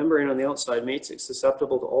 that membrane on the outside, makes it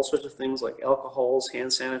susceptible to all sorts of things like alcohols, hand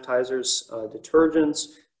sanitizers, detergents,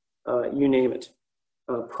 you name it.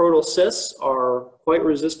 Protocysts are quite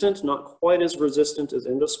resistant, not quite as resistant as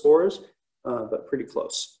endospores, but pretty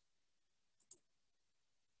close.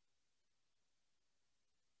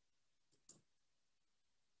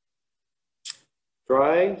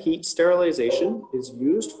 Dry heat sterilization is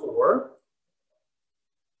used for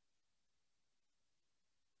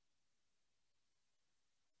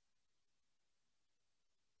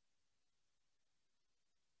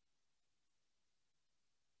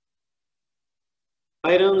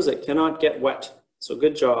items that cannot get wet. So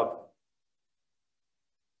good job.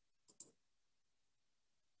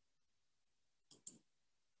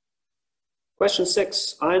 Question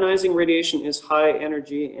 6, ionizing radiation is high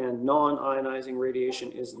energy and non-ionizing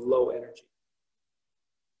radiation is low energy.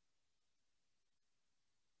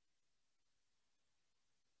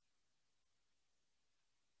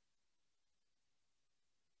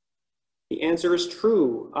 The answer is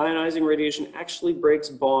true. Ionizing radiation actually breaks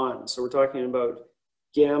bonds. So we're talking about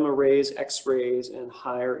gamma rays, X-rays, and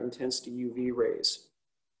higher intensity UV rays.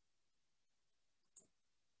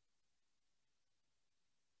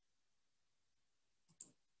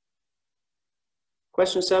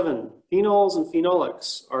 Question 7, phenols and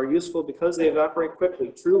phenolics are useful because they evaporate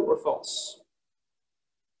quickly. True or false?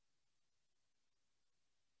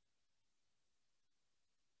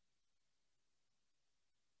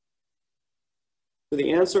 So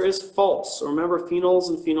the answer is false. So remember, phenols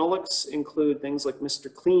and phenolics include things like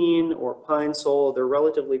Mr. Clean or Pine Sol. They're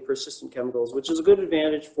relatively persistent chemicals, which is a good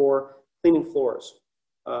advantage for cleaning floors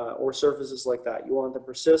or surfaces like that. You want them to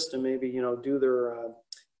persist and maybe, do their,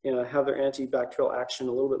 have their antibacterial action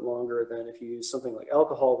a little bit longer than if you use something like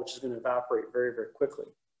alcohol, which is going to evaporate very, very quickly.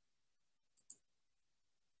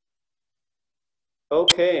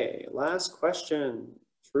 Okay, last question.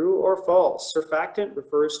 True or false? Surfactant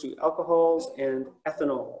refers to alcohols and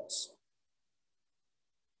ethanols.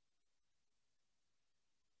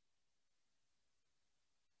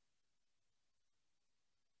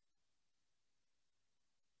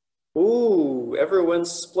 Ooh, everyone's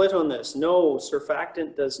split on this. No,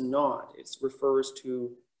 surfactant does not. It refers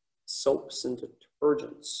to soaps and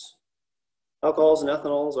detergents. Alcohols and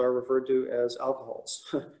ethanols are referred to as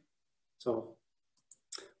alcohols. So,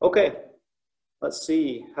 okay. Let's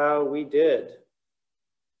see how we did.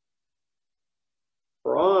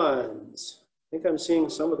 Bronze. I think I'm seeing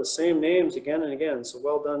some of the same names again and again, so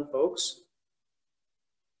well done, folks.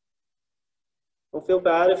 Don't feel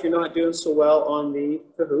bad if you're not doing so well on the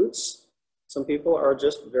Kahoots. Some people are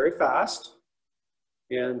just very fast,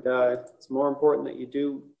 and it's more important that you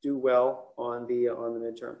do well on the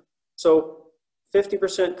midterm. So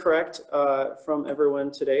 50% correct from everyone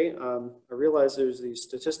today. I realize there's these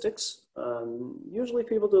statistics. Usually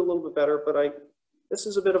people do a little bit better, but this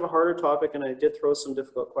is a bit of a harder topic, and I did throw some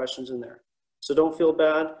difficult questions in there. So don't feel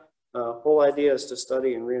bad. Whole idea is to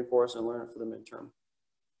study and reinforce and learn for the midterm.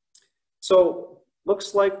 So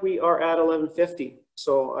looks like we are at 11:50.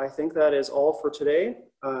 So I think that is all for today.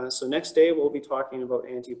 So next day we'll be talking about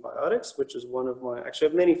antibiotics, which is one of my, actually I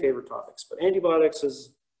have many favorite topics, but antibiotics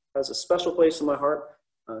has a special place in my heart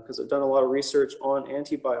because I've done a lot of research on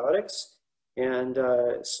antibiotics. And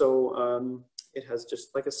it has,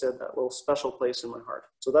 just like I said, that little special place in my heart.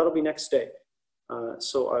 So that'll be next day.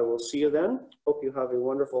 So I will see you then. Hope you have a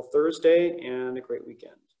wonderful Thursday and a great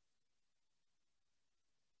weekend.